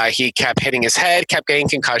is he kept hitting his head, kept getting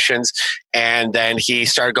concussions, and then he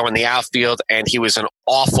started going the outfield, and he was an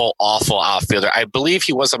awful outfielder. I believe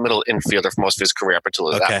he was a middle infielder for most of his career up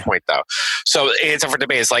until that point, though. So it's up for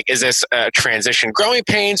debate. It's like, is this transition growing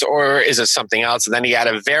pains or is it something else? And then he had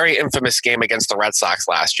a very infamous game against the Red Sox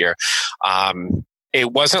last year.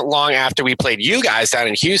 It wasn't long after we played you guys down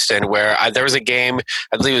in Houston where there was a game,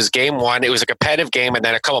 I believe it was game 1. It was a competitive game, and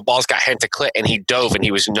then a couple of balls got hit to Clint, and he dove, and he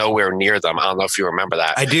was nowhere near them. I don't know if you remember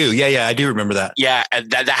that. I do. Yeah, I do remember that. Yeah, and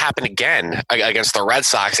that happened again against the Red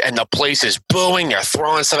Sox, and the place is booing. They're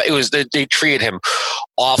throwing stuff. It was they treated him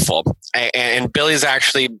awful. And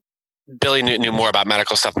Billy knew more about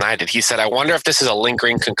medical stuff than I did. He said, I wonder if this is a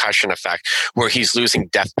lingering concussion effect where he's losing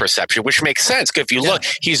depth perception, which makes sense. If you look,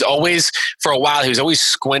 he was always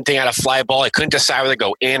squinting at a fly ball. He couldn't decide whether to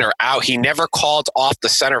go in or out. He never called off the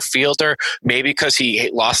center fielder, maybe because he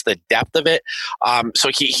lost the depth of it. So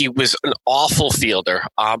he was an awful fielder,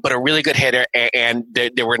 but a really good hitter. And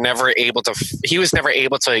he was never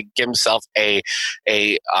able to give himself a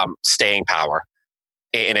staying power.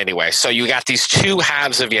 in any way. So you got these two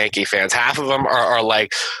halves of Yankee fans. Half of them are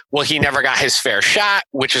like, well, he never got his fair shot,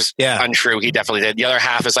 which is untrue. He definitely did. The other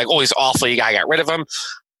half is like, oh, he's awful. You gotta get rid of him.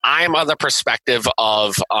 I'm of the perspective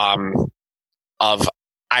of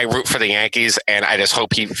I root for the Yankees, and I just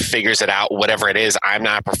hope he figures it out, whatever it is. I'm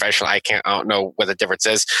not a professional. I don't know what the difference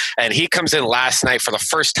is. And he comes in last night for the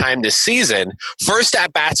first time this season. First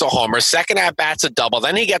at-bat's a homer, second at-bat's a double.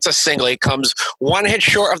 Then he gets a single. He comes one hit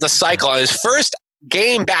short of the cycle on his first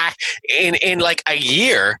game back in like a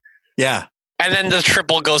year. Yeah. And then the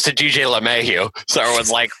triple goes to DJ LeMahieu. So everyone's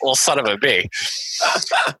like, well, son of a B.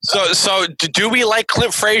 So do we like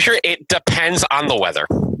Clint Frazier? It depends on the weather.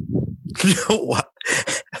 You know what?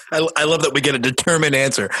 I love that we get a determined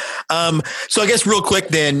answer. So I guess real quick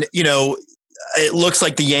then, it looks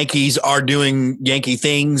like the Yankees are doing Yankee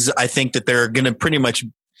things. I think that they're going to pretty much,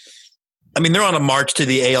 they're on a march to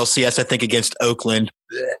the ALCS, I think, against Oakland.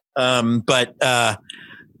 But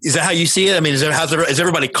is that how you see it? Is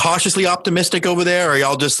everybody cautiously optimistic over there? Or are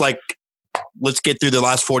y'all just like, let's get through the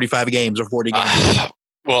last 45 games or 40 games?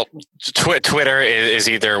 Well, Twitter is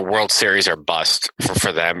either World Series or bust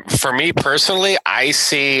for them. For me personally, I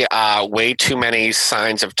see way too many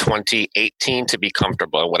signs of 2018 to be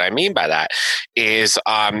comfortable. And what I mean by that is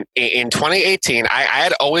in 2018, I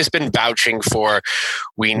had always been vouching for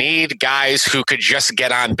we need guys who could just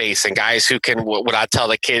get on base and guys who can, what I tell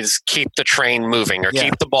the kids, keep the train moving or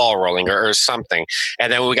keep the ball rolling or something.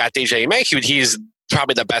 And then we got DJ LeMahieu. He's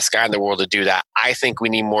probably the best guy in the world to do that. I think we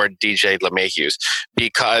need more DJ LeMahieu's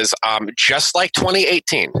because just like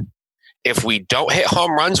 2018, if we don't hit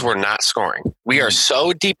home runs, we're not scoring. We are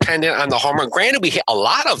so dependent on the home run. Granted, we hit a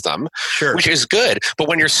lot of them, which is good. But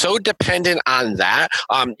when you're so dependent on that,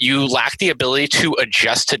 you lack the ability to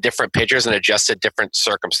adjust to different pitchers and adjust to different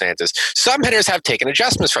circumstances. Some hitters have taken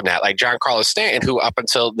adjustments from that, like Giancarlo Stanton, who up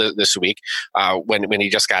until this week, when he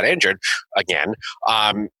just got injured again,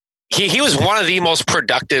 He was one of the most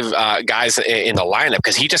productive guys in the lineup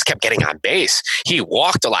because he just kept getting on base. He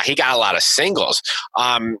walked a lot. He got a lot of singles.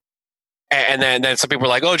 And then some people were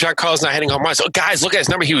like, oh, Giancarlo's not hitting home runs. So guys, look at his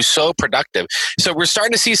number. He was so productive. So we're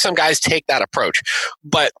starting to see some guys take that approach.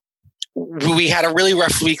 But we had a really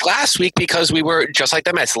rough week last week because we were, just like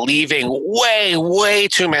the Mets, leaving way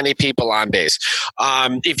too many people on base.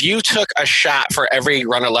 If you took a shot for every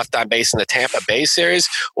runner left on base in the Tampa Bay series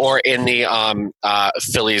or in the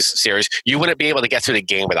Phillies series, you wouldn't be able to get through the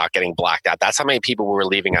game without getting blocked out. That's how many people we were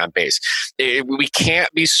leaving on base. We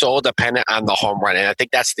can't be so dependent on the home run, and I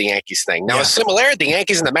think that's the Yankees thing. Now, a similarity the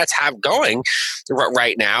Yankees and the Mets have going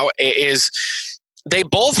right now is they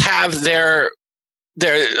both have their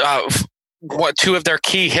two of their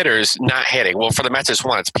key hitters not hitting. Well, for the Mets, it's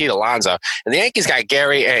one. It's Pete Alonso. And the Yankees got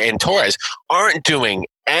Gary and Torres aren't doing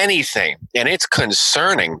anything, and it's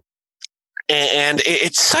concerning. And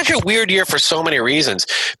it's such a weird year for so many reasons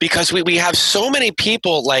because we have so many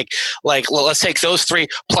people like let's take those three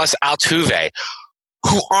plus Altuve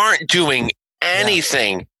who aren't doing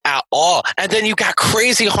anything at all. And then you got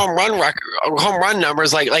crazy home run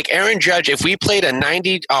numbers like Aaron Judge. If we played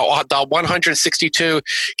the 162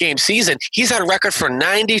 game season, he's on record for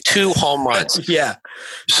 92 home runs. Yeah.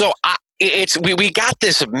 So we got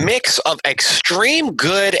this mix of extreme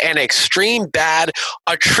good and extreme bad.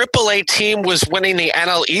 A AAA team was winning the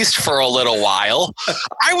NL East for a little while.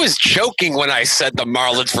 I was joking when I said the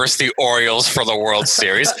Marlins versus the Orioles for the World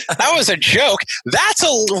Series. That was a joke. That's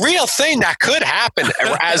a real thing that could happen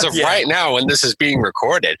as of right now when this is being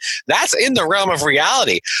recorded. That's in the realm of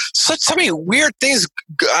reality. So many weird things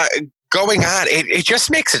going on. It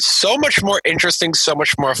just makes it so much more interesting, so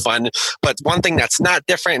much more fun. But one thing that's not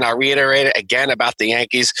different, and I'll reiterate it again about the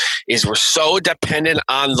Yankees, is we're so dependent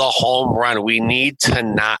on the home run. We need to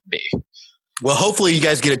not be. Well, hopefully you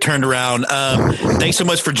guys get it turned around. Thanks so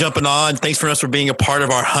much for jumping on. Thanks for us for being a part of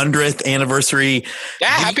our 100th anniversary. Yeah,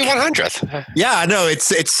 happy 100th. Yeah, I know.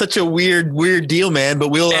 It's such a weird deal, man. But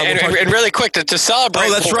we'll and really quick to celebrate.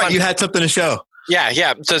 Oh, that's right. You had something to show.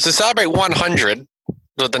 Yeah. So to celebrate 100,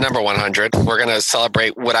 the number 100, we're going to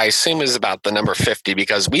celebrate what I assume is about the number 50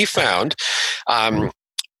 because we found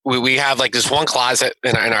we have like this one closet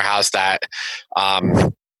in our house that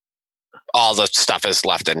all the stuff is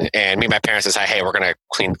left in. And me and my parents decided, hey, we're going to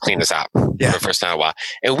clean this out for the first time in a while.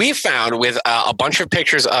 And we found with a bunch of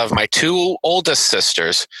pictures of my two oldest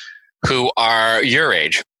sisters who are your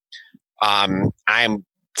age. I'm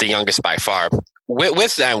the youngest by far.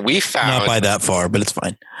 With them, we found... Not by that far, but it's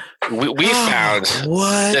fine. We found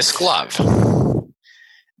this glove.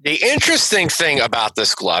 The interesting thing about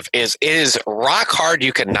this glove is it is rock hard.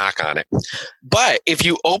 You can knock on it. But if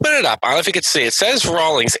you open it up, I don't know if you can see, it says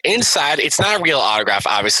Rawlings inside. It's not a real autograph,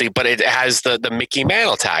 obviously, but it has the Mickey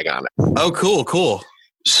Mantle tag on it. Oh, cool.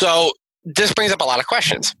 So this brings up a lot of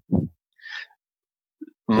questions.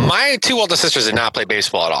 My two older sisters did not play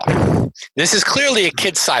baseball at all. This is clearly a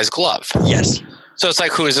kid-sized glove. Yes. So it's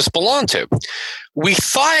like, who does this belong to? We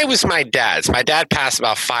thought it was my dad's. My dad passed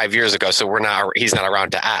about 5 years ago, so he's not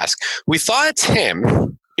around to ask. We thought it's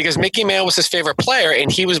him because Mickey Mantle was his favorite player,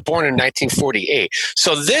 and he was born in 1948.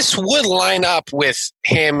 So this would line up with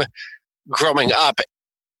him growing up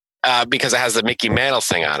because it has the Mickey Mantle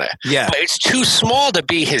thing on it. Yeah. But it's too small to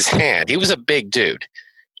be his hand. He was a big dude.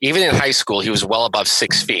 Even in high school, he was well above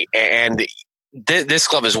 6 feet. And this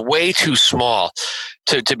glove is way too small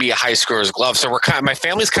to be a high scorer's glove. So my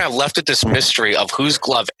family's kind of left with this mystery of whose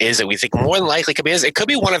glove is it. We think more than likely it could be his. It could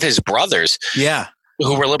be one of his brothers. Yeah.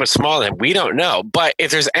 Who were a little bit smaller than him. We don't know. But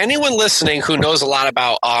if there's anyone listening who knows a lot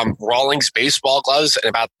about Rawlings baseball gloves and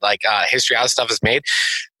about history, how stuff is made,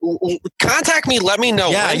 contact me. Let me know.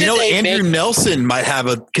 Yeah, Andrew Nelson might have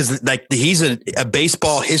because he's a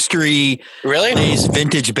baseball history. Really? He's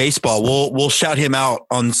vintage baseball. We'll shout him out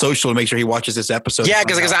on social to make sure he watches this episode. Yeah,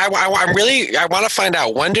 because I want to find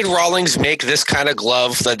out, when did Rawlings make this kind of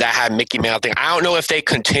glove that had Mickey Mantle thing? I don't know if they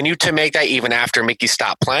continue to make that even after Mickey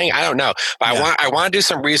stopped playing. I don't know, but yeah. I want to do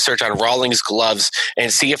some research on Rawlings gloves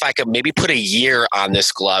and see if I could maybe put a year on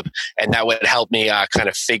this glove, and that would help me kind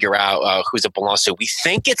of figure out who's it belongs to. We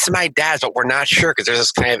think it's my dad's, but we're not sure because there's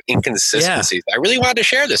this kind of inconsistency. Yeah. I really wanted to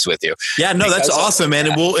share this with you. Yeah, no, that's awesome, man.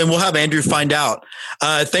 And we'll have Andrew find out.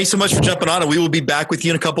 Thanks so much for jumping on, and we will be back with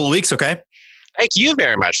you in a couple of weeks. Okay. Thank you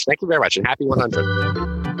very much. And happy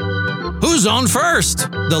 100. Who's on first?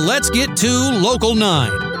 The Let's Get To Local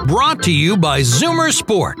 9, brought to you by Zoomer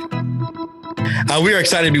Sport. We are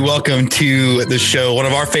excited to be welcomed to the show. One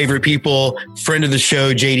of our favorite people, friend of the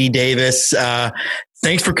show, JD Davis.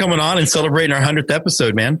 Thanks for coming on and celebrating our 100th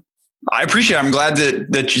episode, man. I appreciate it. I'm glad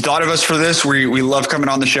that you thought of us for this. We love coming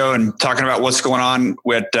on the show and talking about what's going on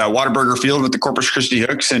with Whataburger Field with the Corpus Christi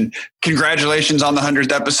Hooks. And congratulations on the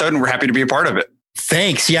 100th episode. And we're happy to be a part of it.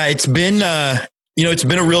 Thanks. Yeah, it's been it's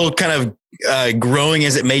been a real kind of growing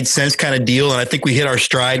as it made sense kind of deal. And I think we hit our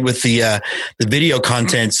stride with the video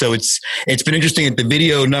content. So it's been interesting that the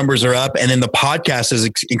video numbers are up, and then the podcast has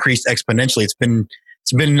increased exponentially. It's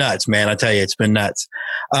been nuts, man. I tell you, it's been nuts.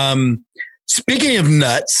 Speaking of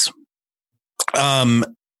nuts,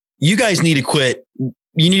 you guys need to quit.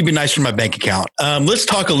 You need to be nice for my bank account. Let's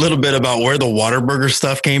talk a little bit about where the Whataburger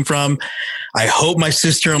stuff came from. I hope my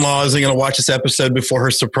sister-in-law isn't going to watch this episode before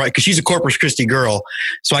her surprise, because she's a Corpus Christi girl.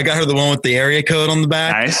 So I got her the one with the area code on the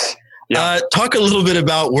back. Nice. Yeah. Talk a little bit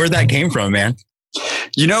about where that came from, man.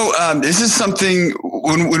 This is something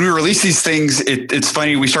when we release these things, it's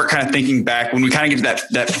funny. We start kind of thinking back when we kind of get to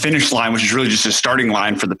that finish line, which is really just a starting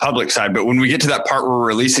line for the public side. But when we get to that part where we're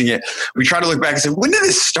releasing it, we try to look back and say, when did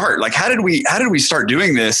this start? Like, how did we start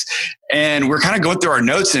doing this? And we're kind of going through our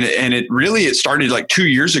notes, and it started like 2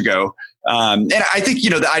 years ago. And I think,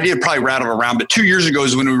 the idea probably rattled around, but 2 years ago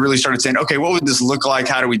is when we really started saying, okay, what would this look like?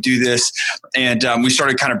 How do we do this? And we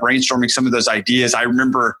started kind of brainstorming some of those ideas. I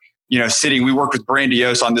remember, we worked with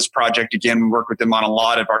Brandiose on this project. Again, we worked with them on a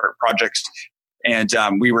lot of our projects. And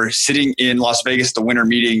we were sitting in Las Vegas, the winter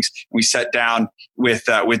meetings. We sat down with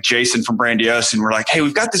Jason from Brandiose, and we're like, hey,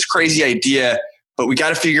 we've got this crazy idea, but we got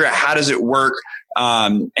to figure out how does it work.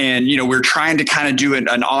 We're trying to kind of do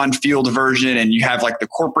an on-field version, and you have like the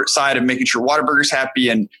corporate side of making sure Whataburger's happy,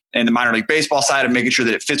 and the minor league baseball side of making sure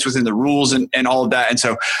that it fits within the rules and all of that. And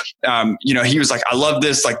so, he was like, I love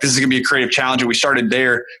this. Like, this is gonna be a creative challenge. And we started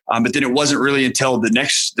there. But then it wasn't really until the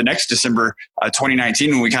next December,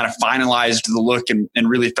 2019, when we kind of finalized the look and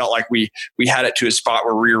really felt like we had it to a spot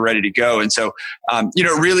where we were ready to go. And so,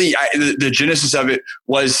 the genesis of it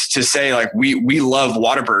was to say, like, we love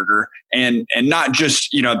Whataburger, and not just,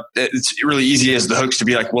 it's really easy as the Hooks to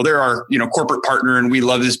be like, well, they're our, corporate partner and we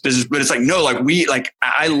love this business, but it's like, no,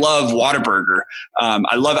 I love Whataburger.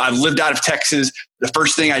 I've lived out of Texas. The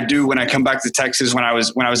first thing I do when I come back to Texas, when I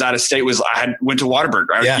was out of state, was I went to Whataburger.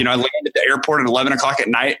 I landed at the airport at 11 o'clock at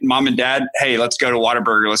night. Mom and Dad, hey, let's go to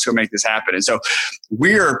Whataburger. Let's go make this happen. And so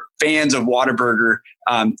we're fans of Whataburger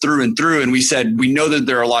through and through. And we said, we know that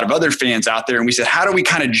there are a lot of other fans out there. And we said, how do we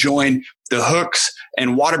kind of join the Hooks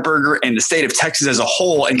and Whataburger and the state of Texas as a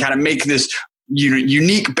whole and kind of make this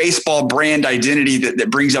unique baseball brand identity that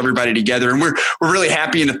brings everybody together. And we're really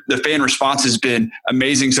happy, and the fan response has been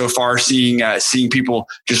amazing so far, seeing people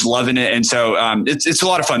just loving it. And so it's a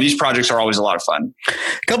lot of fun. These projects are always a lot of fun. A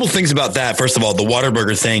couple things about that. First of all, the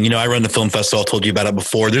Whataburger thing, I run the film festival. I told you about it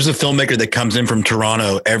before. There's a filmmaker that comes in from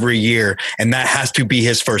Toronto every year, and that has to be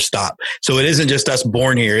his first stop. So it isn't just us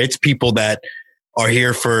born here. It's people that are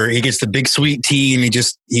here he gets the big sweet tea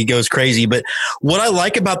and he goes crazy. But what I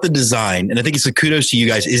like about the design, and I think it's a kudos to you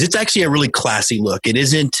guys, is it's actually a really classy look. It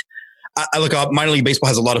isn't, I look up, minor league baseball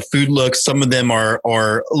has a lot of food looks. Some of them are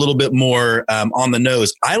a little bit more on the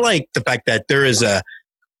nose. I like the fact that there is a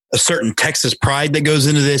certain Texas pride that goes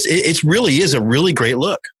into this. It really is a really great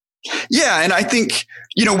look. Yeah. And I think,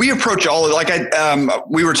 we approach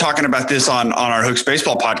we were talking about this on our Hooks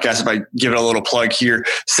Baseball podcast, if I give it a little plug here,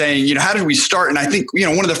 saying, how did we start? And I think,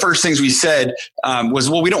 one of the first things we said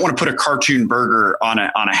was, well, we don't want to put a cartoon burger on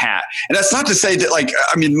a hat. And that's not to say that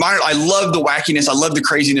I love the wackiness. I love the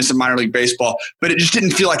craziness of minor league baseball, but it just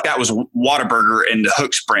didn't feel like that was Whataburger and the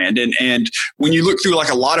Hooks brand. And when you look through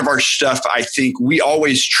a lot of our stuff, I think we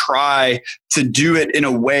always try to do it in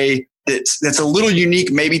a way that's a little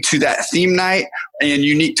unique maybe to that theme night and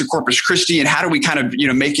unique to Corpus Christi. And how do we kind of,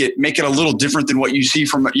 make it a little different than what you see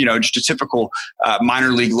from, just a typical minor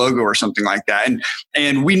league logo or something like that.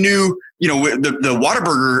 And we knew, the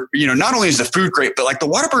Whataburger, not only is the food great, but the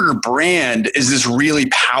Whataburger brand is this really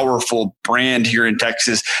powerful brand here in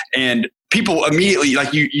Texas. And people immediately,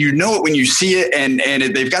 you know it when you see it, and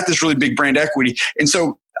they've got this really big brand equity. And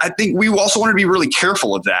so I think we also want to be really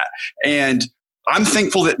careful of that. And I'm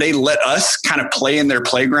thankful that they let us kind of play in their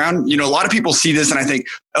playground. A lot of people see this and I think,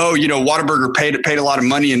 oh, Whataburger paid a lot of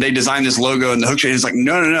money and they designed this logo and the hook shape. It's like,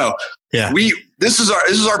 no. Yeah. This is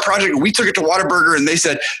our project. We took it to Whataburger and they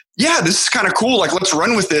said, yeah, this is kind of cool. Let's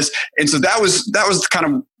run with this. And so that was kind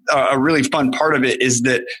of a really fun part of it, is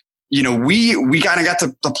that, we kind of got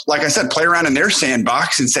to, like I said, play around in their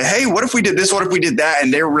sandbox and say, hey, what if we did this? What if we did that?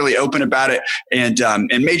 And they were really open about it and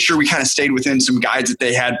made sure we kind of stayed within some guides that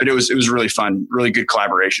they had. But it was really fun, really good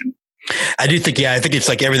collaboration. I do think, I think it's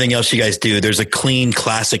like everything else you guys do. There's a clean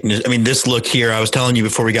classicness. I mean, this look here, I was telling you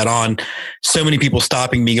before we got on, so many people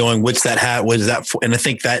stopping me going, what's that hat? What is that for? And I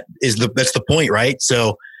think that's the point, right?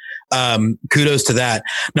 So kudos to that.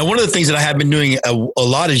 Now, one of the things that I have been doing a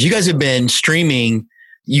lot is you guys have been streaming.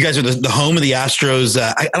 You guys are the home of the Astros.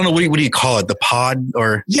 I don't know. What do you call it? The pod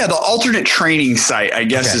or? Yeah. The alternate training site, I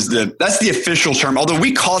guess, that's the official term. Although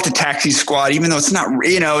we call it the taxi squad, even though it's not,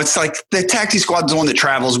 it's like the taxi squad is the one that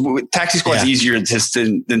travels. Taxi squad is easier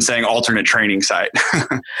than saying alternate training site.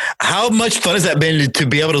 How much fun has that been to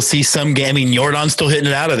be able to see some game? I mean, Jordan's still hitting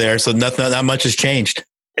it out of there. So not much has changed.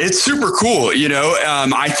 It's super cool.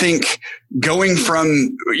 I think going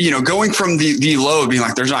from the low, being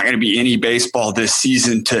like, there's not going to be any baseball this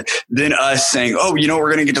season, to then us saying, oh,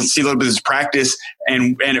 we're going to get to see a little bit of this practice.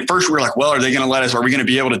 And at first we were like, well, are they going to let us, are we going to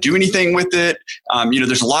be able to do anything with it?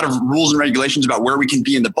 There's a lot of rules and regulations about where we can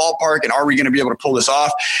be in the ballpark, and are we going to be able to pull this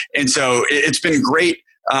off? And so it's been great.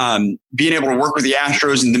 Being able to work with the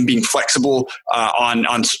Astros and then being flexible on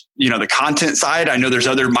the content side. I know there's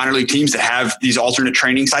other minor league teams that have these alternate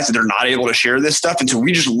training sites that they're not able to share this stuff. And so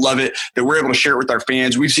we just love it that we're able to share it with our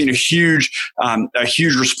fans. We've seen a huge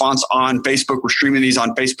response on Facebook. We're streaming these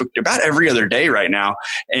on Facebook about every other day right now.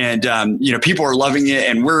 And, people are loving it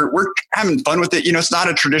and we're having fun with it. It's not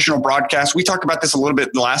a traditional broadcast. We talked about this a little bit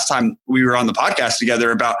the last time we were on the podcast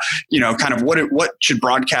together about, kind of what should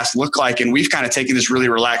broadcast look like. And we've kind of taken this really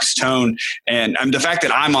relaxed tone. And the fact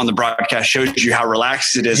that I'm on the broadcast shows you how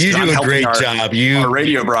relaxed it is. You do a great job. You, a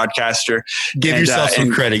radio broadcaster. Give yourself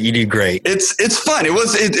some credit. You do great. It's fun.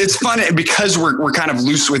 It's fun because we're kind of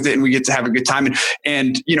loose with it and we get to have a good time.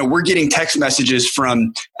 And we're getting text messages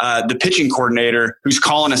from the pitching coordinator who's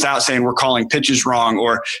calling us out saying we're calling pitches wrong.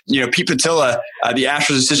 Or, Pete Patilla, the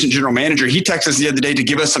Astros assistant general manager, he texted us the other day to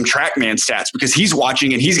give us some TrackMan stats because he's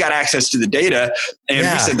watching and he's got access to the data. And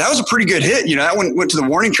we said, that was a pretty good hit. That one went to the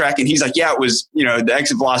warning track and he's like, yeah, it was, the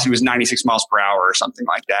exit velocity was 96 miles per hour or something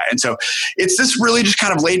like that. And so it's this really just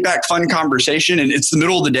kind of laid back, fun conversation. And it's the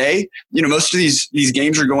middle of the day. Most of these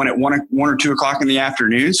games are going at 1 or 2 o'clock in the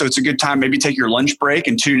afternoon. So it's a good time. Maybe take your lunch break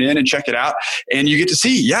and tune in and check it out. And you get to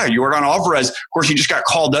see, Yordan Alvarez. Of course, he just got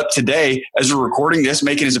called up today as we're recording this,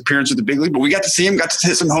 making his appearance with the big league, but we got to see him, got to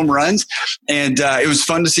hit some home runs. And it was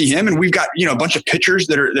fun to see him. And we've got, a bunch of pitchers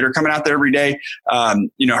that are coming out there every day.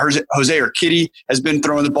 Jose Urquidy has been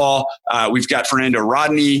throwing the ball. We've got Fernando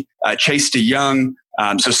Rodney, Chase DeYoung.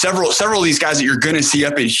 So several of these guys that you're going to see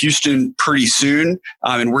up in Houston pretty soon.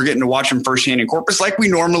 And we're getting to watch them firsthand in Corpus like we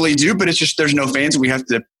normally do, but it's just, there's no fans and we have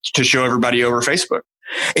to show everybody over Facebook.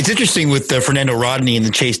 It's interesting with Fernando Rodney and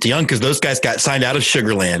the Chase DeYoung, because those guys got signed out of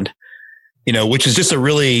Sugar Land, which is just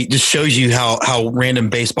just shows you how random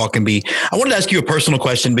baseball can be. I wanted to ask you a personal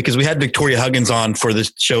question, because we had Victoria Huggins on for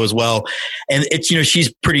this show as well. And it's,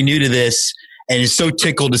 she's pretty new to this, and is so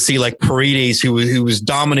tickled to see like Paredes, who was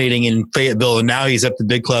dominating in Fayetteville, and now he's up the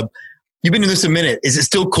big club. You've been doing this a minute. Is it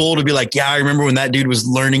still cool to be like, yeah, I remember when that dude was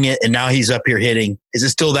learning it and now he's up here hitting? Is it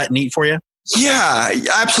still that neat for you? Yeah,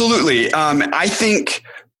 absolutely. I think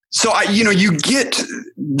so. You get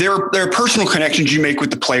there are personal connections you make with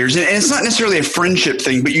the players, and it's not necessarily a friendship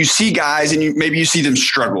thing, but you see guys and maybe you see them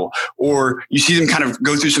struggle, or you see them kind of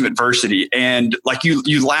go through some adversity, and like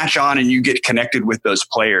you latch on and you get connected with those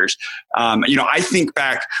players. I think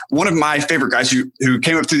back, one of my favorite guys who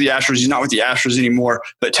came up through the Astros, he's not with the Astros anymore,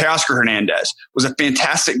 but Teoscar Hernandez was a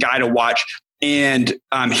fantastic guy to watch. And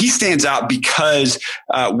he stands out because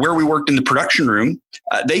where we worked in the production room,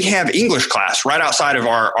 they have English class right outside of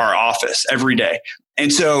our office every day.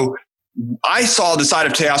 And so I saw the side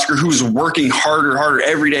of Teoscar who was working harder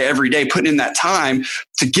every day, putting in that time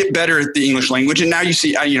to get better at the English language. And now you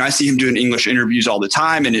see, I see him doing English interviews all the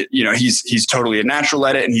time, and he's totally a natural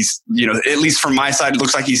at it. And he's, at least from my side, it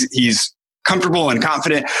looks like he's comfortable and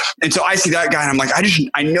confident. And so I see that guy and I'm like,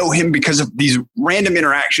 I know him because of these random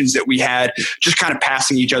interactions that we had, just kind of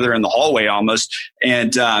passing each other in the hallway almost.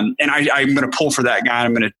 And I'm going to pull for that guy.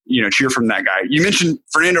 I'm going to, cheer from that guy. You mentioned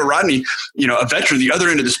Fernando Rodney, a veteran, the other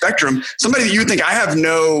end of the spectrum, somebody that you would think I have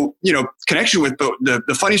no, connection with. But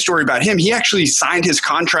the funny story about him, he actually signed his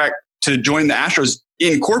contract to join the Astros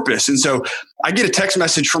in Corpus. And so I get a text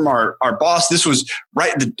message from our boss. This was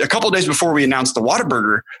a couple of days before we announced the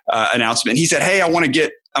Whataburger announcement. He said, hey, I'm going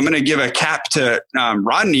to give a cap to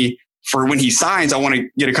Rodney for when he signs. I want to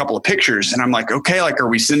get a couple of pictures. And I'm like, okay, are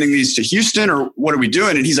we sending these to Houston or what are we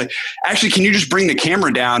doing? And he's like, actually, can you just bring the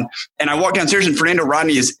camera down? And I walk downstairs and Fernando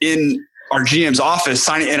Rodney is in our GM's office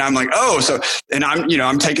signing, and I'm like, and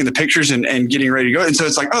I'm taking the pictures and getting ready to go. And so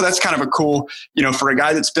it's like, that's kind of a cool, for a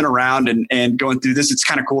guy that's been around and going through this, it's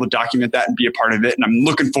kind of cool to document that and be a part of it. And I'm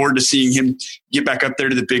looking forward to seeing him get back up there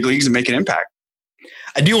to the big leagues and make an impact.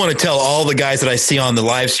 I do want to tell all the guys that I see on the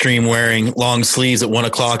live stream wearing long sleeves at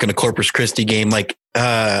 1:00 in a Corpus Christi game,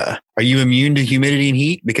 are you immune to humidity and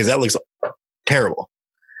heat? Because that looks terrible.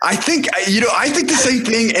 I think the same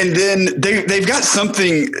thing. And then they've got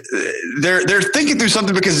something, they're thinking through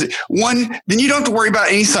something, because one, then you don't have to worry about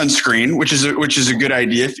any sunscreen, which is a good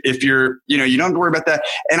idea if you're, you don't have to worry about that.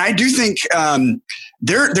 And I do think,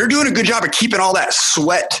 they're doing a good job of keeping all that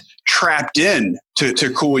sweat trapped in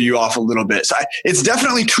to cool you off a little bit. So it's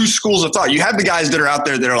definitely two schools of thought. You have the guys that are out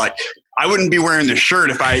there that are like, I wouldn't be wearing this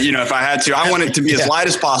shirt if I had to. I want it to be as light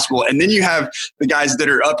as possible. And then you have the guys that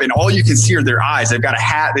are up and all you can see are their eyes. They've got a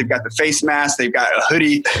hat, they've got the face mask, they've got a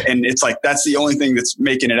hoodie, and it's like that's the only thing that's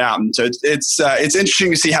making it out. And so it's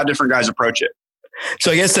interesting to see how different guys approach it.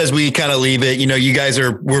 So I guess as we kind of leave it, you guys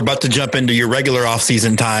we're about to jump into your regular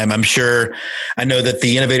off-season time. I know that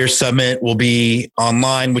the Innovator Summit will be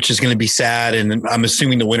online, which is going to be sad. And I'm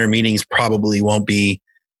assuming the winter meetings probably won't be,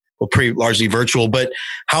 pretty largely virtual. But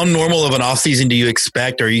how normal of an off-season do you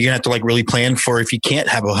expect? Or are you going to have to really plan for if you can't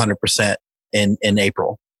have 100% in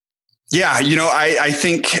April? Yeah, I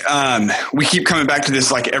think we keep coming back to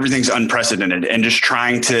this, everything's unprecedented, and just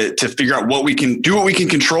trying to figure out what we can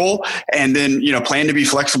control, and then, plan to be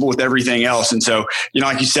flexible with everything else. And so,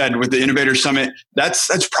 like you said, with the Innovator Summit,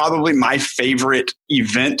 that's probably my favorite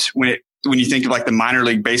event when you think of the minor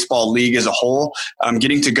league baseball league as a whole.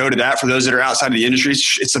 Getting to go to that for those that are outside of the industry,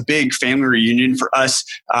 it's a big family reunion for us.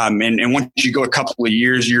 And once you go a couple of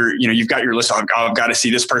years, you've got your list. I've got to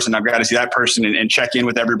see this person. I've got to see that person, and check in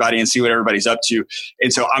with everybody and see what everybody's up to.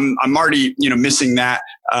 And so I'm already, missing that.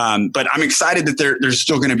 But I'm excited that there's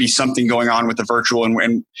still going to be something going on with the virtual,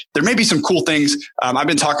 and there may be some cool things. I've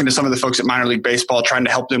been talking to some of the folks at minor league baseball, trying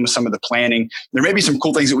to help them with some of the planning. There may be some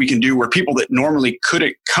cool things that we can do where people that normally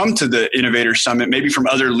couldn't come to the Innovator Summit, maybe from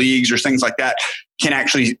other leagues or things like that, can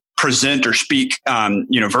actually present or speak,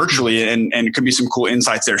 virtually, and it could be some cool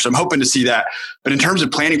insights there. So I'm hoping to see that. But in terms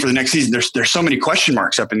of planning for the next season, there's so many question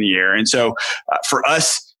marks up in the air. And so for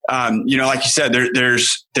us, like you said,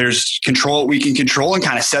 there's control we can control and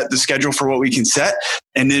kind of set the schedule for what we can set,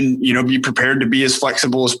 and then, be prepared to be as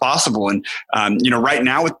flexible as possible. And, right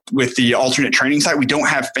now with the alternate training site, we don't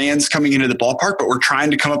have fans coming into the ballpark, but we're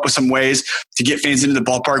trying to come up with some ways to get fans into the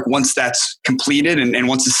ballpark once that's completed. And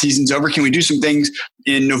once the season's over, can we do some things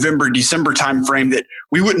in November, December timeframe that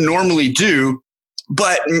we wouldn't normally do?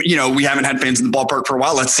 But, we haven't had fans in the ballpark for a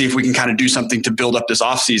while. Let's see if we can kind of do something to build up this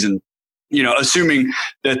off season. assuming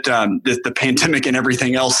that the pandemic and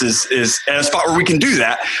everything else is at a spot where we can do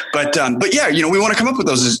that. But yeah, we want to come up with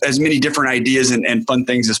those as many different ideas and fun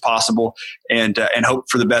things as possible, and hope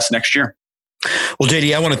for the best next year. Well,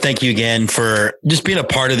 JD, I want to thank you again for just being a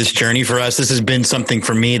part of this journey for us. This has been something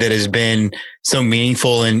for me that has been so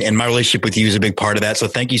meaningful, and my relationship with you is a big part of that. So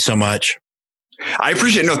thank you so much. I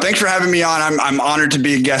appreciate it. No, thanks for having me on. I'm honored to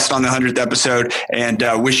be a guest on the 100th episode, and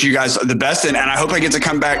wish you guys the best. And I hope I get to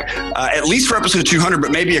come back at least for episode 200,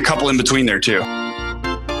 but maybe a couple in between there too.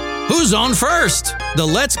 Who's on first? The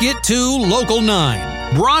Let's Get To Local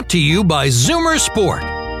 9, brought to you by Zoomer Sport.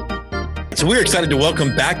 So we're excited to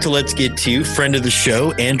welcome back to Let's Get To friend of the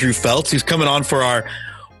show, Andrew Feltz, who's coming on for our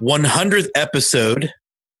 100th episode,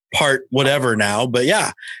 part whatever now. But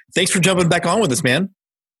yeah, thanks for jumping back on with us, man.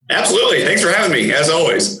 Absolutely. Thanks for having me, as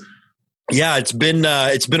always. Yeah, it's been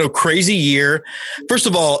a crazy year. First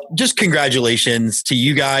of all, just congratulations to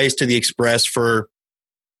you guys, to the Express, for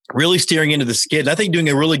really steering into the skid. I think doing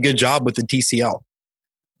a really good job with the TCL.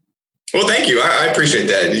 Well, thank you. I appreciate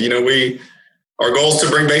that. Our goal is to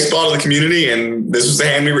bring baseball to the community, and this was the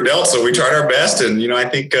hand we were dealt, so we tried our best. And, I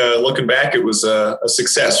think looking back, it was a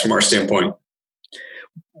success from our standpoint.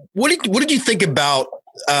 What did you think about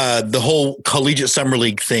the whole collegiate summer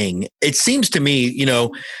league thing? It seems to me,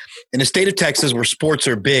 in the state of Texas where sports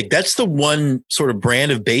are big, that's the one sort of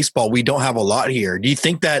brand of baseball we don't have a lot here. Do you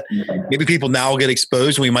think that maybe people now will get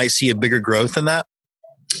exposed and we might see a bigger growth in that?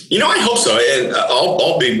 I hope so. And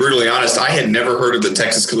I'll be brutally honest. I had never heard of the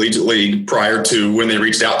Texas Collegiate League prior to when they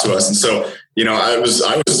reached out to us. And so, I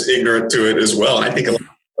was ignorant to it as well. And I think a lot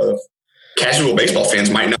of casual baseball fans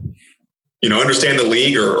might not, understand the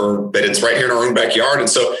league or that it's right here in our own backyard. And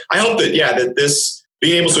so I hope that, that this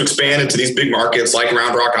being able to expand into these big markets like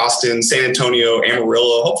Round Rock, Austin, San Antonio,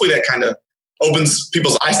 Amarillo, hopefully that kind of opens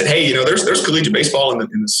people's eyes that, hey, there's collegiate baseball in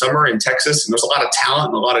the summer in Texas, and there's a lot of talent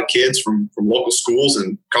and a lot of kids from local schools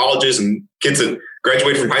and colleges and kids that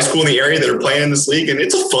graduated from high school in the area that are playing in this league. And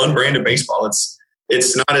it's a fun brand of baseball.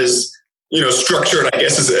 It's not as, structured, I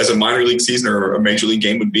guess, as a minor league season or a major league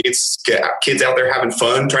game would be. It's kids out there having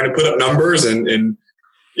fun, trying to put up numbers and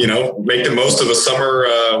make the most of a summer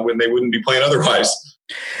when they wouldn't be playing otherwise.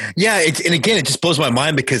 Yeah. And again, it just blows my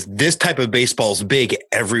mind because this type of baseball is big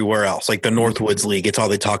everywhere else, like the Northwoods League. It's all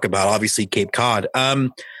they talk about, obviously Cape Cod.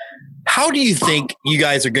 How do you think you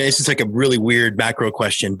guys are going to, this is like a really weird macro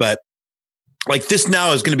question, but like this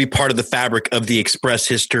now is going to be part of the fabric of the Express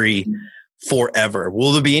history forever.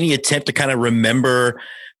 Will there be any attempt to kind of remember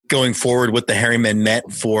going forward what the Harrymen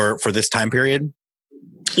meant for this time period?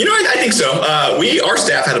 I think so. Our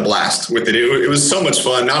staff had a blast with it. It was so much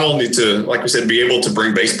fun, not only to, like we said, be able to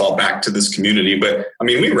bring baseball back to this community, but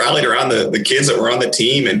we rallied around the kids that were on the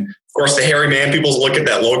team. And of course, the Harryman, people look at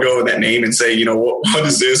that logo and that name and say, what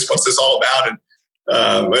is this? What's this all about? And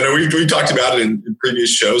I know we talked about it in previous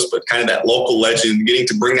shows, but kind of that local legend, getting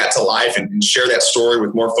to bring that to life and share that story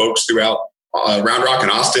with more folks throughout Round Rock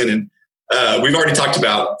and Austin. And we've already talked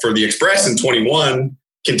about for the Express in 21,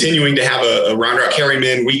 continuing to have a Round Rock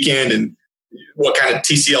Harrymen weekend and what kind of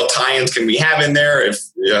TCL tie-ins can we have in there? If,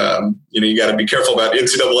 you got to be careful about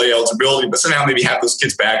NCAA eligibility, but somehow maybe have those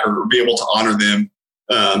kids back or be able to honor them,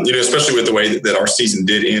 especially with the way that our season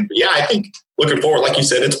did end. But yeah, I think looking forward, like you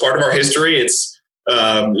said, it's part of our history. It's,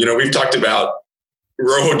 we've talked about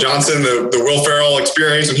Rojo Johnson, the Will Ferrell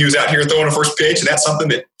experience when he was out here throwing a first pitch. And that's something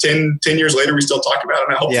that 10 years later, we still talk about.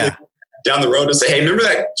 And I hopefully down the road to say, hey, remember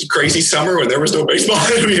that crazy summer when there was no baseball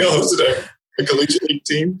and we hosted a collegiate league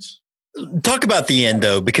team? Talk about the end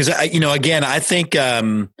though, because again, I think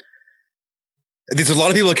there's a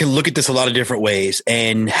lot of people that can look at this a lot of different ways.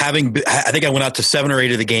 And I think I went out to 7 or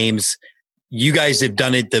 8 of the games. You guys have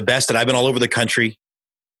done it the best that I've been all over the country,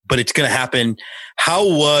 but it's going to happen. How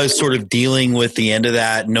was sort of dealing with the end of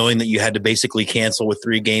that, knowing that you had to basically cancel with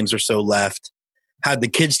 3 games or so left? How did the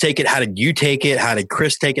kids take it? How did you take it? How did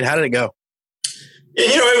Chris take it? How did it go?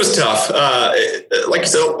 It was tough. Like I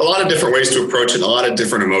said, a lot of different ways to approach it, a lot of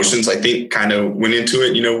different emotions, I think, kind of went into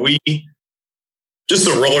it. Just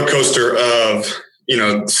the roller coaster of,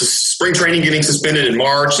 spring training getting suspended in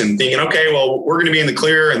March and thinking, okay, well, we're going to be in the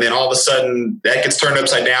clear. And then all of a sudden that gets turned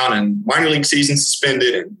upside down and minor league season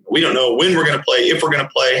suspended. And we don't know when we're going to play, if we're going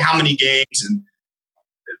to play, how many games. And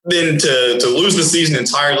then to lose the season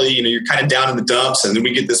entirely, you're kind of down in the dumps. And then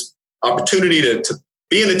we get this opportunity to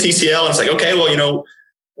be in the TCL. And it's like, okay, well,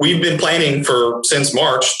 we've been planning since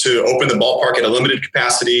March to open the ballpark at a limited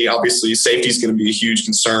capacity. Obviously, safety is going to be a huge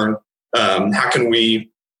concern. How can we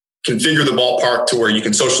configure the ballpark to where you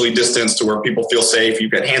can socially distance, to where people feel safe?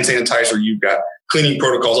 You've got hand sanitizer, you've got cleaning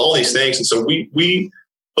protocols, all these things. And so we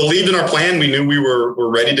believed in our plan. We knew we were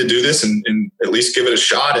ready to do this and at least give it a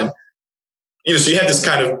shot. And, so you had this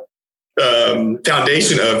kind of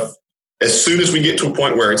foundation of, as soon as we get to a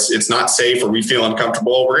point where it's not safe or we feel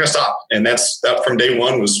uncomfortable, we're going to stop. And that from day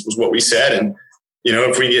one was what we said. And,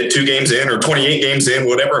 if we get 2 games in or 28 games in,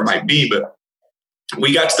 whatever it might be, but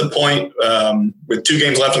we got to the point with 2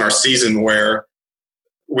 games left in our season where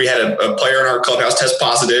we had a player in our clubhouse test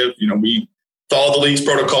positive. We followed the league's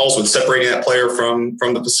protocols with separating that player from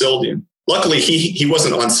the facility. And luckily he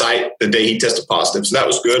wasn't on site the day he tested positive. So that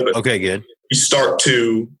was good. But okay, good. You start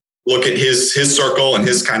to look at his circle and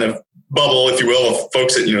his kind of bubble, if you will, of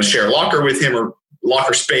folks that, share a locker with him or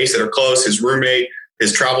locker space that are close, his roommate,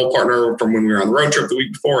 his travel partner from when we were on the road trip the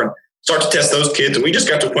week before, and start to test those kids. And we just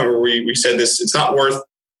got to a point where we said it's not worth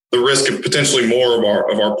the risk of potentially more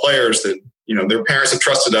of our players that, their parents have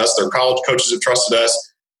trusted us, their college coaches have trusted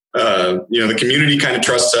us. The community kind of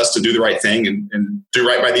trusts us to do the right thing and do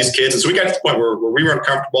right by these kids. And so we got to the point where we were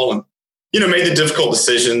uncomfortable and, made the difficult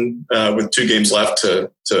decision with 2 games left to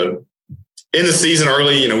end the season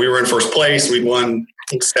early. We were in first place. We won, I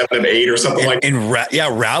think, 7 of 8 or something like that.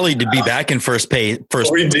 And rallied to be back in first place.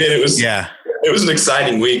 We did. It was an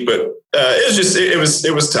exciting week, but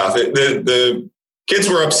it was tough. The kids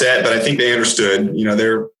were upset, but I think they understood.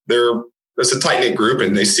 It's a tight knit group,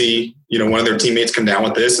 and they see one of their teammates come down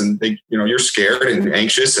with this, and they you're scared and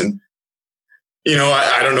anxious, and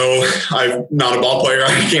I don't know. I'm not a ball player. I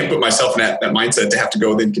can't put myself in that mindset to have to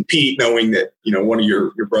go then compete, knowing that one of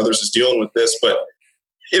your brothers is dealing with this. But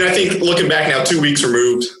I think looking back now, 2 weeks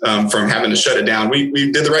removed from having to shut it down, we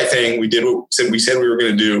did the right thing. We did what we said we were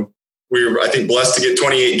going to do. We were, I think, blessed to get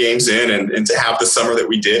 28 games in and to have the summer that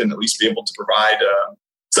we did, and at least be able to provide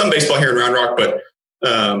some baseball here in Round Rock. But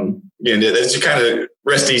again, that's you kind of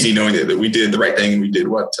rest easy knowing that we did the right thing and we did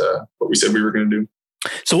what we said we were going to do.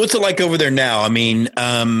 So what's it like over there now? I mean,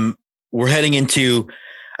 we're heading into,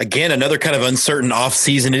 again, another kind of uncertain off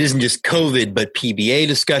season. It isn't just COVID, but PBA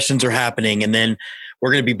discussions are happening. And then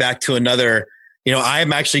we're going to be back to another,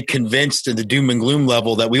 I'm actually convinced at the doom and gloom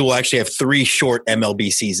level that we will actually have 3 short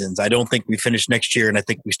MLB seasons. I don't think we finish next year. And I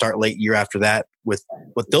think we start late year after that with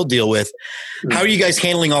what they'll deal with. How are you guys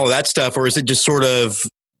handling all of that stuff? Or is it just sort of,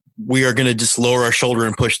 we are going to just lower our shoulder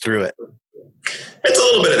and push through it? It's a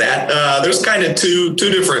little bit of that. There's kind of two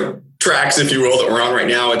different tracks, if you will, that we're on right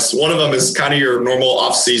now. It's one of them is kind of your normal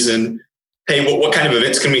off season. Hey, what kind of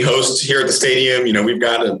events can we host here at the stadium? We've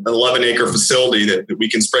got an 11-acre facility that we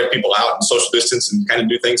can spread people out and social distance and kind of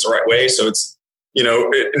do things the right way. So it's,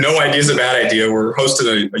 no idea is a bad idea. We're hosting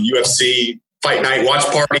a UFC fight night watch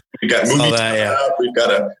party. We've got movies. We've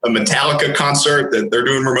got a Metallica concert that they're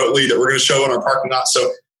doing remotely that we're going to show in our parking lot.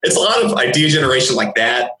 So it's a lot of idea generation like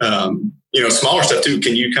that. Smaller stuff too.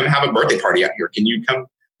 Can you come have a birthday party out here? Can you come?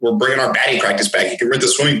 We're bringing our batting practice back. You can rent the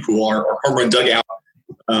swimming pool or home run dugout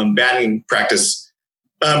batting practice.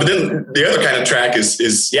 But then the other kind of track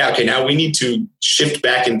is now we need to shift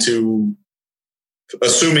back into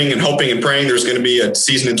assuming and hoping and praying there's going to be a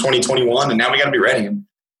season in 2021, and now we got to be ready. And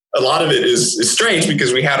a lot of it is strange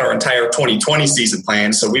because we had our entire 2020 season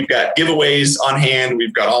planned. So we've got giveaways on hand.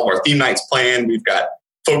 We've got all of our theme nights planned. We've got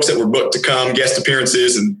folks that were booked to come, guest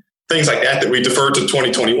appearances and things like that we deferred to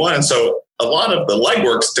 2021. And so a lot of the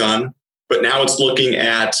legwork's done, but now it's looking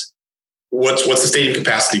at what's the stadium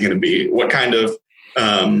capacity going to be? What kind of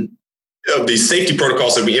these safety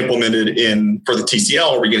protocols that we implemented for the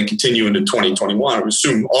TCL are we going to continue into 2021? I would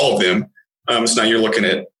assume all of them. So now you're looking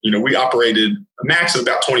at, we operated a max of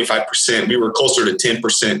about 25%. We were closer to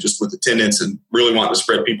 10% just with attendance and really wanting to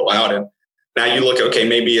spread people out. And now you look at, okay,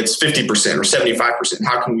 maybe it's 50% or 75%.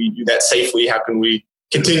 How can we do that safely? How can we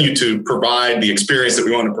continue to provide the experience that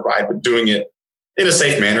we want to provide, but doing it in a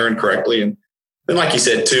safe manner and correctly? And then, like you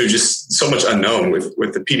said, too, just so much unknown with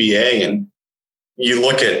the PBA. And you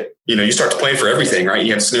look at, you start to plan for everything, right?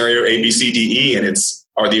 You have scenario A, B, C, D, E, and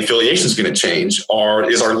are the affiliations going to change? Or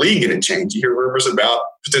is our league going to change? You hear rumors about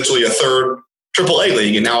potentially a third AAA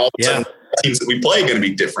league, and now all of a sudden teams that we play are going to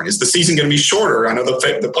be different. Is the season going to be shorter? I know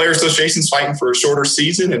the Player Association's fighting for a shorter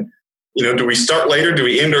season, and do we start later? Do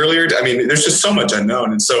we end earlier? I mean, there's just so much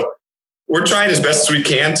unknown, and so we're trying as best as we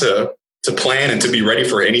can to plan and to be ready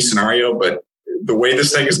for any scenario. But the way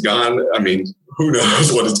this thing has gone, I mean, who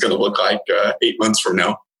knows what it's going to look like 8 months from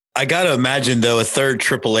now. I got to imagine, though, a third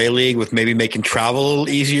AAA league with maybe making travel a little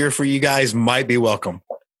easier for you guys might be welcome.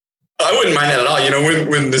 I wouldn't mind that at all.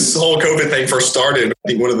 When this whole COVID thing first started, I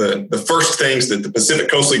think one of the first things that the Pacific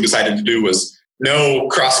Coast League decided to do was no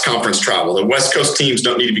cross-conference travel. The West Coast teams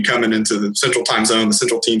don't need to be coming into the Central Time Zone, the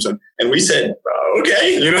Central Team Zone. And we said,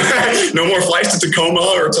 okay, no more flights to Tacoma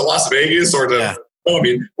or to Las Vegas or to I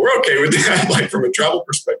mean, we're okay with that, like from a travel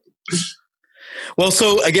perspective. Well,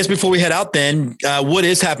 so I guess before we head out then, what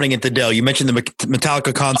is happening at the Dell? You mentioned the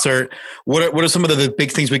Metallica concert. What are some of the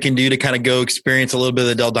big things we can do to kind of go experience a little bit of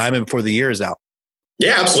the Dell Diamond before the year is out?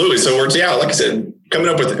 Yeah, absolutely. So we're, like I said, coming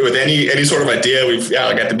up with any sort of idea. We've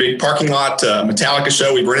got the big parking lot Metallica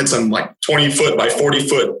show. We've rented some like 20 foot by 40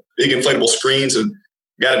 foot big inflatable screens, and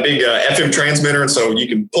got a big FM transmitter. And so you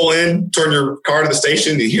can pull in, turn your car to the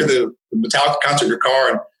station, you hear the Metallica concert in your car.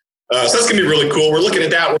 And so that's going to be really cool. We're looking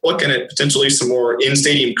at that. We're looking at potentially some more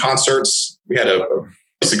in-stadium concerts. We had a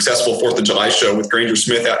successful 4th of July show with Granger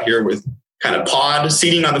Smith out here with kind of pod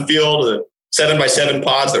seating on the field, 7x7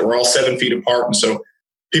 pods that were all 7 feet apart. And so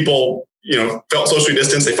people, felt socially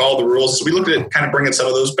distanced. They followed the rules. So we looked at kind of bringing some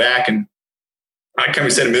of those back. And I kind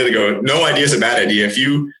of said a minute ago, no idea is a bad idea. If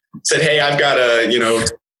you said, hey, I've got a,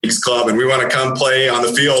 club and we want to come play on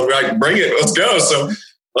the field, we're like, bring it, let's go. So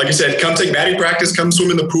like I said, come take batting practice, come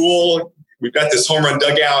swim in the pool. We've got this home run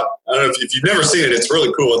dugout. I don't know if you've never seen it. It's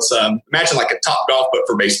really cool. It's imagine like a Top Golf, but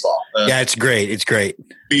for baseball. Yeah, it's great. It's great.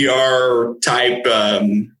 VR type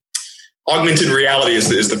augmented reality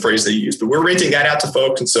is the phrase they use. But we're renting that out to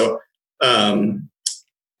folks. And so,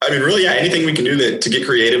 really, anything we can do to get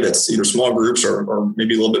creative, that's either small groups or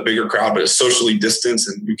maybe a little bit bigger crowd, but it's socially distanced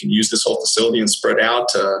and we can use this whole facility and spread out.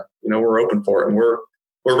 We're open for it and we're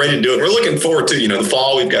ready to do it. We're looking forward to, the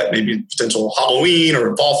fall. We've got maybe potential Halloween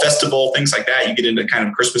or fall festival, things like that. You get into kind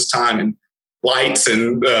of Christmas time and lights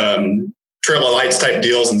and trail of lights type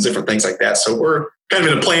deals and different things like that. So we're kind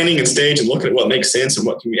of in a planning and stage and looking at what makes sense and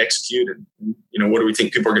what can we execute and what do we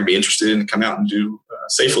think people are going to be interested in and come out and do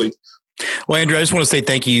safely. Well, Andrew, I just want to say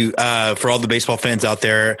thank you for all the baseball fans out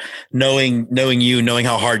there. Knowing you, knowing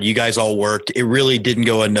how hard you guys all worked, it really didn't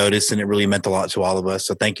go unnoticed and it really meant a lot to all of us.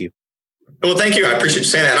 So thank you. Well, thank you. I appreciate you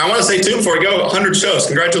saying that. And I want to say too, before we go, 100 shows.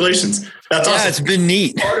 Congratulations. That's awesome. Yeah, it's been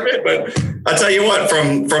neat. Part of it, but I tell you what,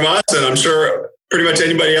 from us, and I'm sure pretty much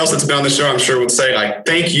anybody else that's been on the show, I'm sure would say like,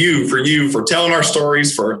 thank you for telling our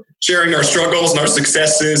stories, for sharing our struggles and our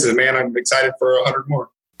successes. And man, I'm excited for 100 more.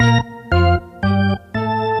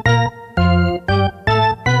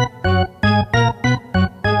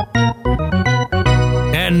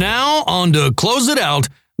 And now on to close it out,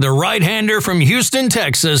 the right-hander from Houston,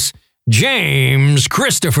 Texas, James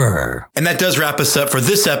Christopher. And that does wrap us up for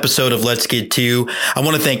this episode of Let's Get To. I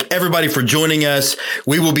want to thank everybody for joining us.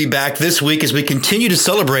 We will be back this week as we continue to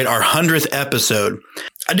celebrate our 100th episode.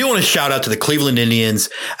 I do want to shout out to the Cleveland Indians,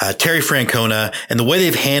 Terry Francona, and the way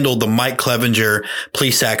they've handled the Mike Clevenger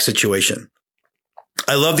Plesac situation.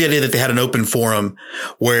 I love the idea that they had an open forum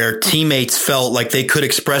where teammates felt like they could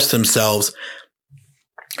express themselves.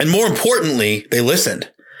 And more importantly, they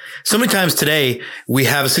listened. So many times today, we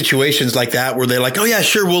have situations like that where they're like, oh yeah,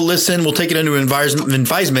 sure, we'll listen. We'll take it under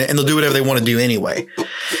advisement and they'll do whatever they want to do anyway.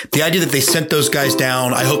 The idea that they sent those guys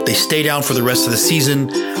down, I hope they stay down for the rest of the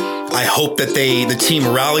season. I hope that the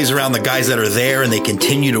team rallies around the guys that are there and they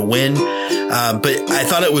continue to win. But I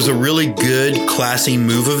thought it was a really good, classy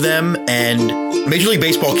move of them. And Major League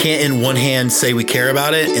Baseball can't in one hand say we care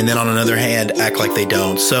about it and then on another hand act like they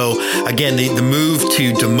don't. So again, the move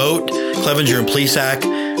to demote Clevenger and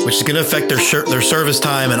Plesac, which is going to affect their service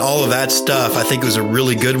time and all of that stuff, I think it was a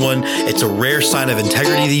really good one. It's a rare sign of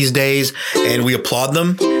integrity these days, and we applaud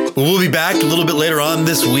them. We'll be back a little bit later on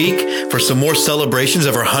this week for some more celebrations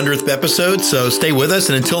of our 100th episode. So stay with us,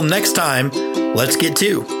 and until next time, let's get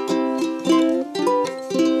to.